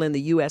trying to meddle in the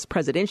U.S.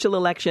 presidential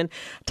election,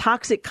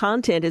 toxic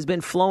content has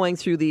been flowing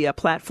through the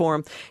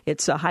platform.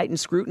 It's a heightened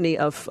scrutiny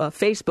of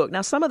Facebook.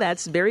 Now, some of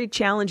that's very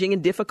challenging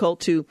and difficult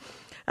to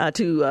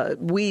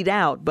weed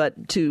out,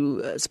 but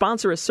to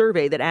sponsor a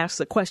survey that asks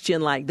a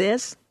question like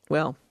this,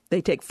 well,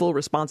 they take full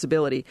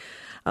responsibility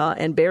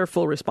and bear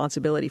full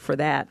responsibility for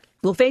that.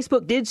 Well,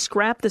 Facebook did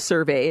scrap the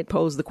survey. It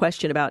posed the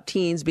question about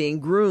teens being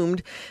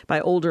groomed by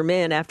older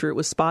men after it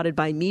was spotted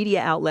by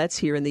media outlets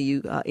here in the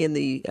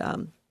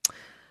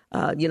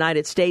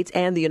United States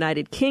and the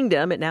United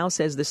Kingdom. It now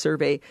says the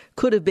survey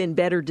could have been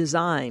better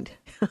designed.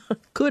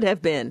 Could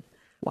have been.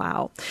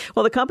 Wow.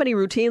 Well, the company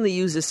routinely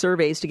uses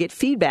surveys to get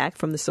feedback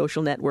from the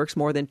social network's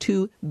more than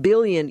 2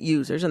 billion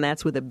users, and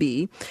that's with a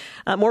B.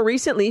 More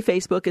recently,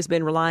 Facebook has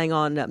been relying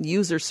on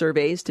user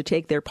surveys to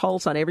take their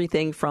pulse on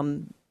everything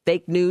from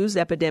fake news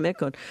epidemic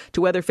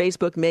to whether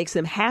Facebook makes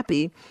them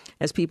happy,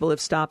 as people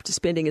have stopped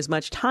spending as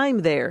much time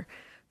there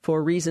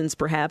for reasons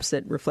perhaps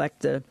that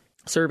reflect the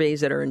surveys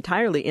that are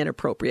entirely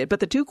inappropriate. But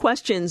the two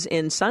questions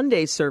in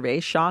Sunday's survey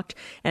shocked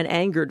and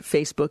angered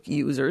Facebook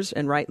users,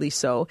 and rightly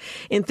so.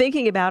 In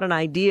thinking about an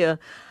ideal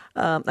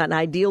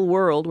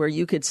world where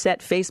you could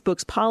set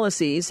Facebook's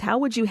policies, how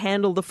would you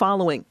handle the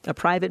following? A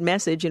private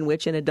message in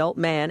which an adult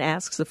man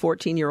asks a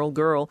 14-year-old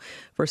girl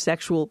for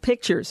sexual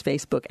pictures,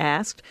 Facebook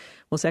asked.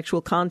 Well,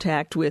 sexual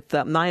contact with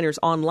minors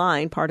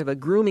online, part of a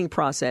grooming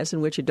process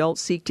in which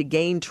adults seek to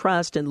gain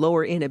trust and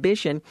lower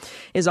inhibition,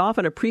 is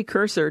often a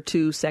precursor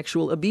to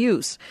sexual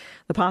abuse.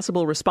 The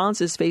possible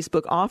responses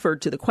Facebook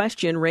offered to the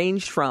question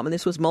ranged from, and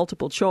this was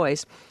multiple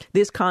choice,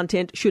 this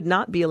content should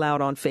not be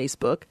allowed on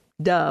Facebook.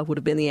 Duh would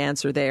have been the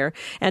answer there.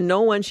 And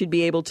no one should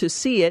be able to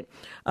see it,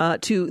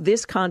 to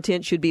this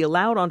content should be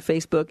allowed on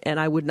Facebook and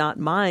I would not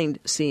mind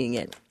seeing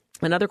it.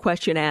 Another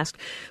question asked,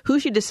 who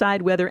should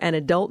decide whether an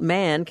adult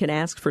man can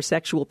ask for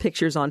sexual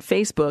pictures on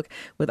Facebook,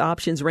 with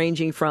options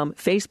ranging from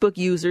Facebook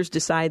users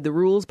decide the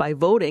rules by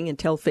voting and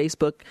tell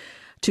Facebook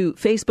to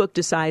Facebook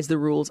decides the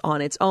rules on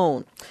its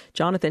own.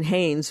 Jonathan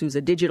Haynes, who's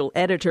a digital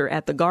editor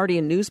at The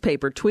Guardian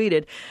newspaper,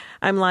 tweeted,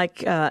 I'm like,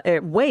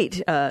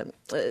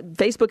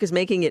 Facebook is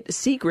making it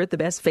secret, the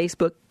best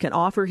Facebook can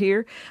offer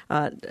here.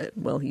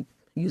 He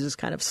uses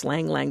kind of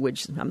slang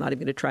language. I'm not even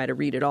going to try to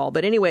read it all.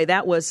 But anyway,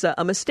 that was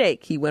a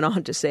mistake, he went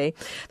on to say.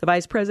 The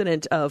vice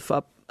president of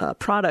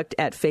product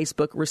at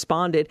Facebook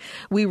responded,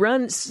 we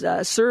run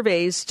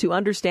surveys to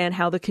understand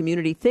how the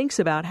community thinks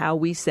about how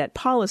we set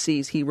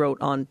policies, he wrote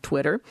on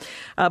Twitter.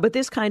 But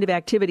this kind of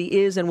activity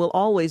is and will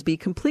always be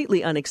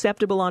completely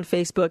unacceptable on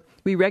Facebook.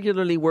 We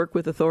regularly work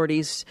with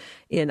authorities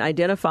in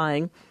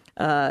identifying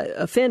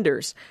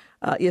offenders.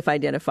 If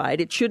identified,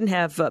 it shouldn't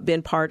have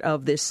been part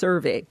of this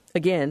survey.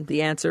 Again,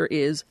 the answer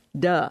is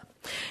duh.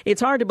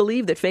 It's hard to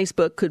believe that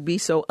Facebook could be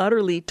so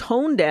utterly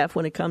tone deaf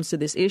when it comes to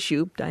this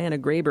issue. Diana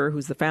Graber,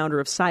 who's the founder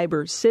of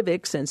Cyber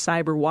Civics and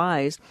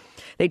CyberWise,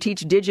 they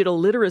teach digital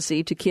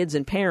literacy to kids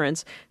and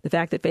parents. The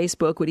fact that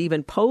Facebook would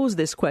even pose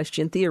this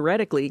question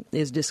theoretically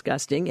is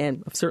disgusting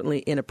and certainly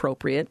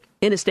inappropriate.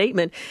 In a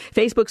statement,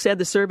 Facebook said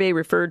the survey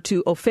referred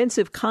to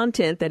offensive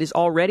content that is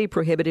already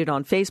prohibited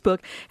on Facebook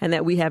and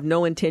that we have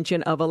no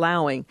intention of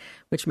allowing,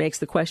 which makes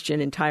the question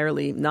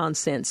entirely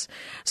nonsense.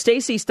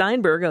 Stacy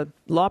Steinberg, a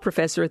law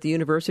professor at the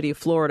University of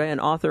Florida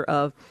and author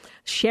of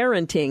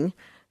Sharenting,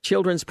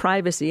 Children's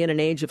Privacy in an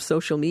Age of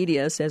Social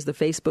Media, says the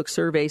Facebook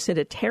survey sent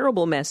a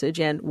terrible message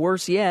and,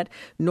 worse yet,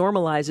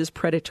 normalizes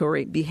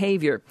predatory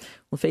behavior.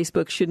 Well,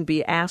 Facebook shouldn't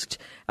be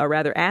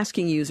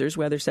asking users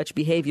whether such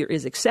behavior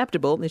is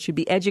acceptable. It should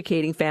be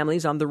educating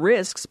families on the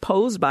risks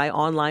posed by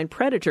online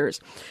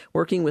predators.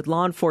 Working with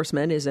law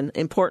enforcement is an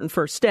important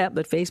first step,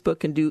 but Facebook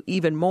can do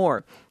even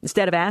more.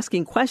 Instead of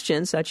asking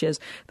questions such as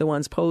the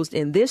ones posed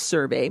in this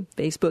survey,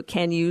 Facebook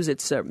can use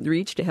its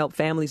reach to help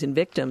families and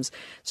victims.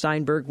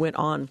 Steinberg went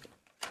on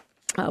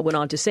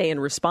to say in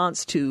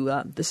response to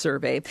the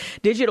survey.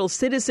 Digital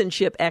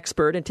citizenship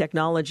expert and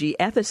technology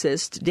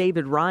ethicist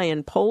David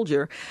Ryan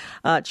Polger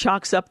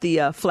chalks up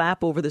the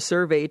flap over the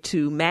survey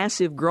to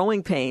massive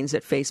growing pains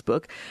at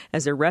Facebook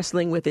as they're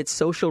wrestling with its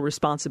social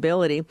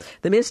responsibility.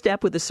 The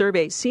misstep with the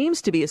survey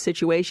seems to be a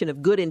situation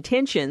of good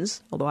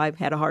intentions, although I've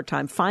had a hard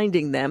time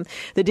finding them,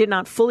 that did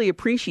not fully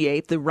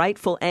appreciate the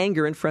rightful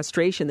anger and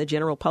frustration the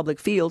general public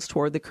feels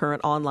toward the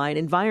current online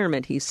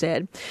environment, he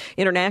said.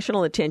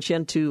 International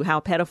attention to how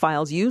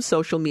pedophiles use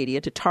social media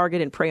to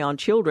target and prey on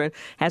children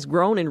has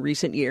grown in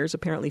recent years.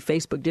 Apparently,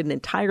 Facebook didn't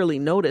entirely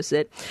notice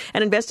it.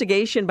 An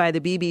investigation by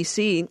the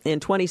BBC in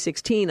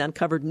 2016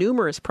 uncovered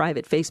numerous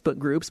private Facebook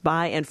groups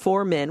by and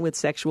for men with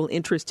sexual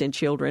interest in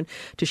children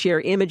to share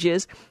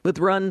images with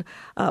run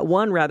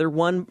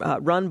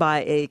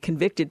by a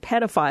convicted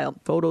pedophile.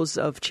 Photos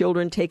of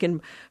children taken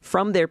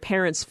from their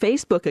parents'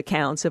 Facebook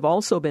accounts have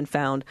also been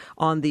found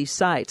on these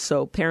sites.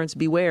 So parents,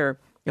 beware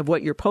of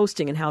what you're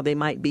posting and how they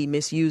might be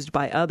misused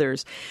by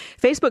others.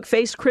 Facebook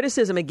faced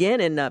criticism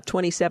again in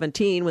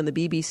 2017 when the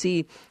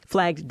BBC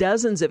flagged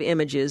dozens of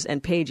images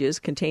and pages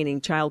containing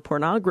child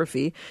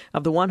pornography.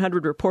 Of the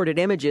 100 reported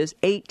images,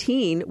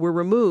 18 were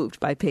removed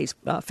by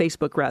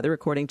Facebook,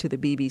 according to the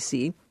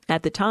BBC.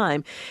 At the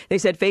time, they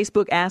said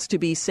Facebook asked to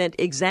be sent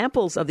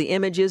examples of the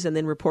images and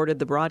then reported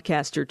the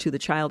broadcaster to the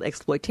Child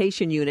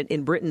Exploitation Unit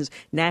in Britain's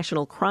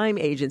National Crime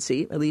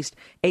Agency, at least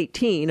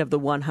 18 of the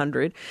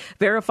 100.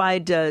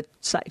 Verified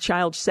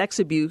child sex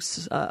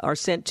abuse are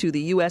sent to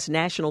the U.S.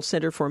 National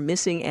Center for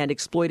Missing and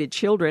Exploited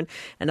Children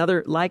and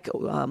other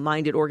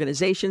like-minded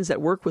organizations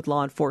that work with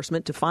law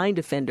enforcement to find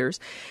offenders.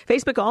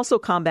 Facebook also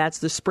combats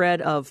the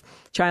spread of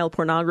child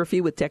pornography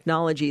with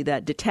technology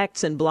that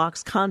detects and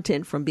blocks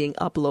content from being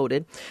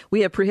uploaded.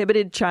 We have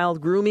prohibited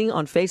child grooming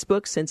on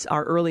Facebook since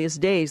our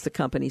earliest days, the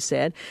company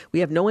said.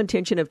 We have no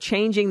intention of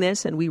changing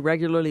this, and we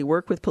regularly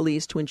work with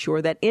police to ensure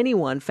that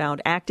anyone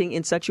found acting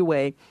in such a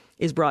way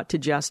is brought to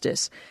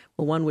justice.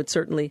 Well, one would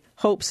certainly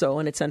hope so,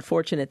 and it's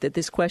unfortunate that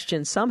this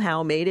question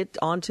somehow made it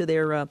onto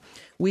their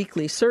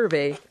weekly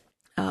survey,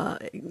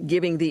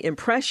 giving the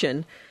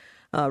impression,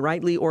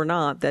 rightly or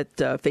not, that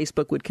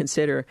Facebook would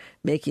consider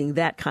making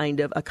that kind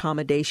of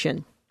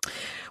accommodation.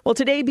 Well,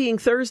 today being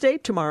Thursday,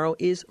 tomorrow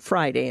is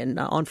Friday, and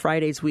on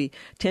Fridays we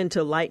tend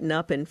to lighten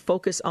up and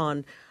focus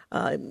on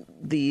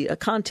the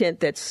content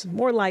that's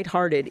more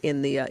lighthearted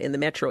in the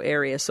metro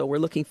area. So we're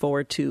looking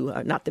forward to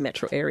not the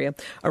metro area,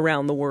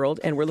 around the world,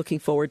 and we're looking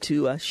forward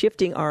to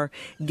shifting our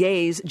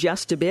gaze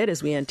just a bit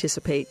as we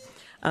anticipate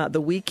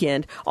the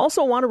weekend.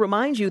 Also, want to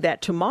remind you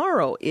that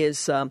tomorrow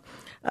is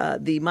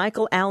the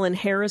Michael Allen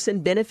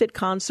Harrison benefit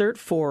concert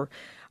for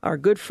our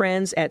good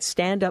friends at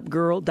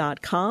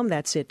standupgirl.com.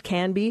 That's it,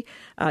 can be.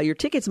 Your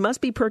tickets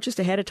must be purchased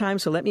ahead of time,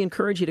 so let me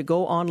encourage you to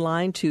go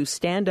online to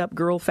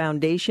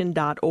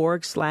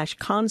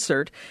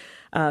standupgirlfoundation.org/concert.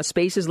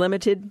 Space is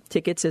limited.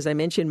 Tickets, as I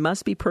mentioned,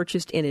 must be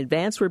purchased in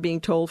advance, we're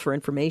being told. For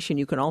information,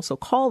 you can also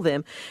call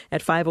them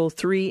at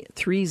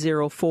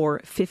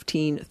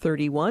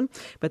 503-304-1531.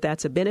 But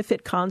that's a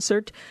benefit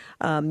concert.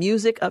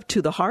 Music Up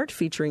to the Heart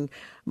featuring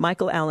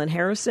Michael Allen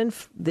Harrison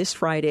this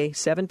Friday,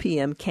 7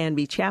 p.m.,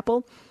 Canby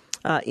Chapel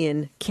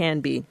in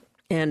Canby.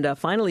 And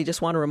finally,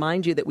 just want to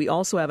remind you that we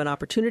also have an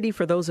opportunity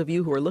for those of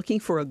you who are looking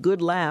for a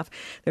good laugh.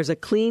 There's a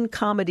clean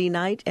comedy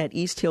night at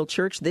East Hill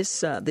Church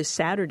this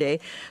Saturday,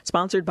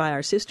 sponsored by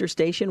our sister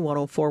station,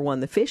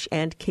 104.1 The Fish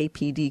and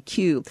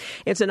KPDQ.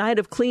 It's a night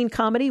of clean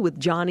comedy with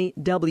Johnny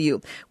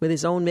W. With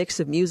his own mix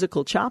of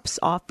musical chops,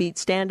 offbeat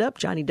stand-up,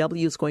 Johnny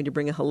W. is going to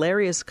bring a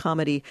hilarious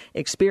comedy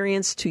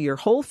experience to your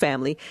whole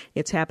family.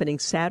 It's happening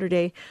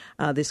Saturday,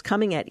 this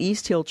coming at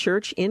East Hill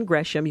Church in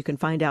Gresham. You can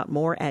find out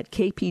more at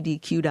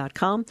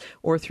kpdq.com.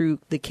 or through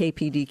the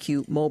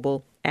KPDQ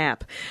mobile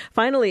app.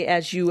 Finally,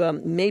 as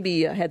you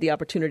maybe had the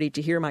opportunity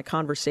to hear my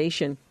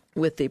conversation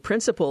with the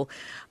principal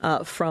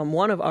from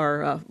one of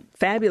our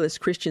fabulous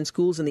Christian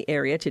schools in the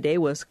area, today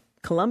was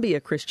Columbia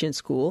Christian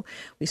School.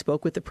 We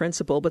spoke with the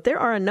principal, but there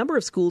are a number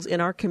of schools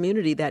in our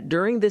community that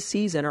during this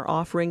season are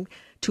offering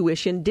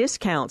tuition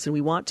discounts, and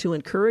we want to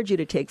encourage you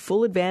to take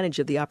full advantage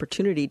of the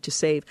opportunity to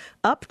save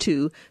up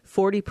to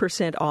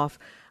 40% off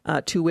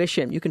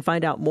tuition. You can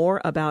find out more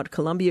about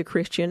Columbia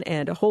Christian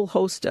and a whole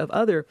host of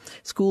other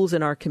schools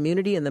in our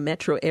community in the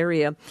metro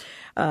area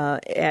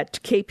at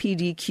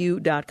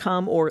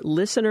kpdq.com or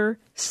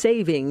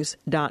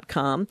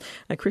listenersavings.com.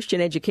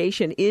 Christian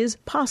education is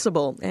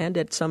possible and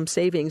at some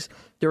savings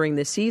during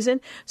this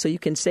season, so you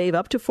can save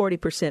up to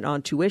 40%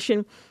 on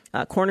tuition.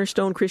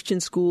 Cornerstone Christian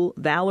School,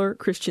 Valor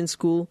Christian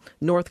School,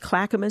 North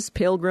Clackamas,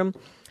 Pilgrim.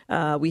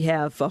 We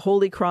have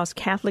Holy Cross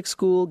Catholic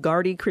School,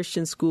 Gardy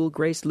Christian School,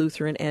 Grace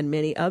Lutheran, and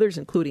many others,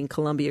 including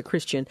Columbia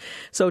Christian.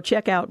 So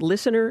check out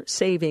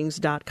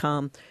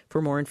listenersavings.com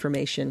for more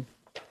information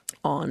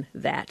on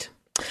that.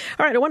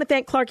 All right, I want to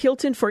thank Clark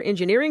Hilton for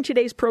engineering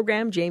today's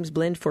program, James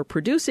Blend for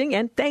producing,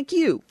 and thank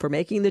you for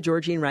making the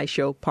Georgene Rice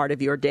Show part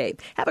of your day.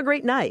 Have a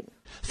great night.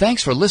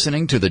 Thanks for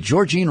listening to the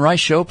Georgene Rice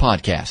Show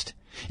podcast.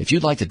 If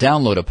you'd like to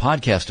download a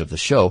podcast of the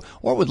show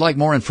or would like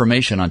more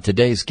information on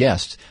today's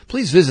guests,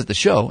 please visit the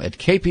show at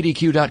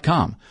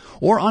kpdq.com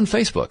or on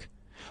Facebook.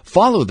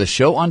 Follow the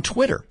show on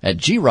Twitter at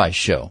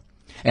GRiceShow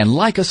and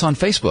like us on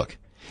Facebook.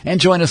 And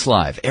join us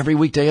live every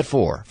weekday at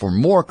 4 for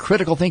more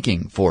critical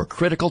thinking for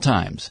critical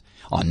times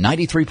on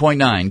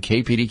 93.9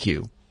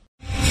 KPDQ.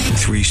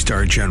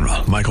 3-star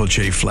General Michael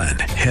J. Flynn,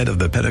 head of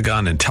the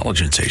Pentagon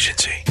Intelligence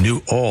Agency,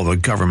 knew all the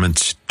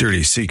government's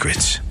dirty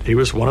secrets. He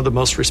was one of the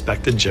most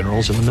respected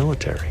generals in the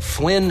military.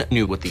 Flynn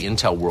knew what the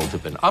intel world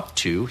had been up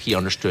to. He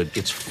understood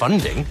its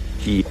funding.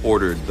 He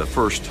ordered the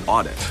first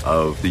audit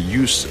of the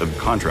use of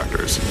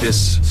contractors.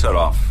 This set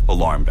off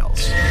alarm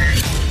bells.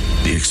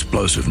 The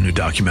explosive new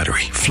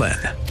documentary, Flynn,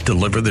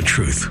 Deliver the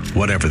Truth,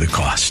 Whatever the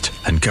Cost,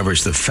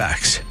 uncovers the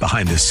facts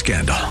behind this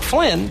scandal.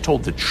 Flynn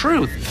told the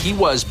truth. He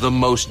was the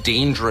most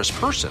dangerous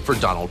person for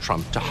Donald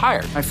Trump to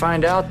hire. I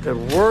find out the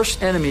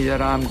worst enemy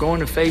that I'm going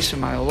to face in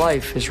my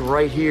life is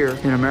right here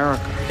in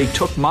America. They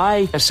took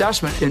my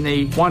assessment and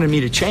they wanted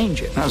me to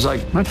change it. And I was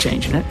like, I'm not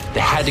changing it.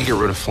 They had to get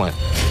rid of Flynn.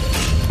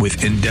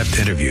 With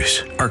in-depth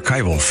interviews,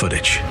 archival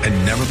footage,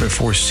 and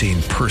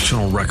never-before-seen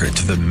personal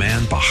records of the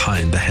man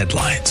behind the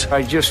headlines.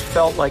 I just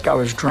felt like I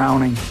was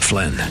drowning.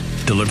 Flynn,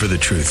 Deliver the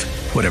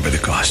Truth, Whatever the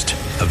Cost.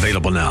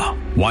 Available now.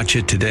 Watch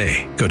it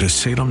today. Go to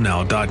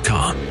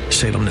salemnow.com.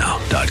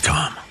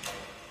 salemnow.com.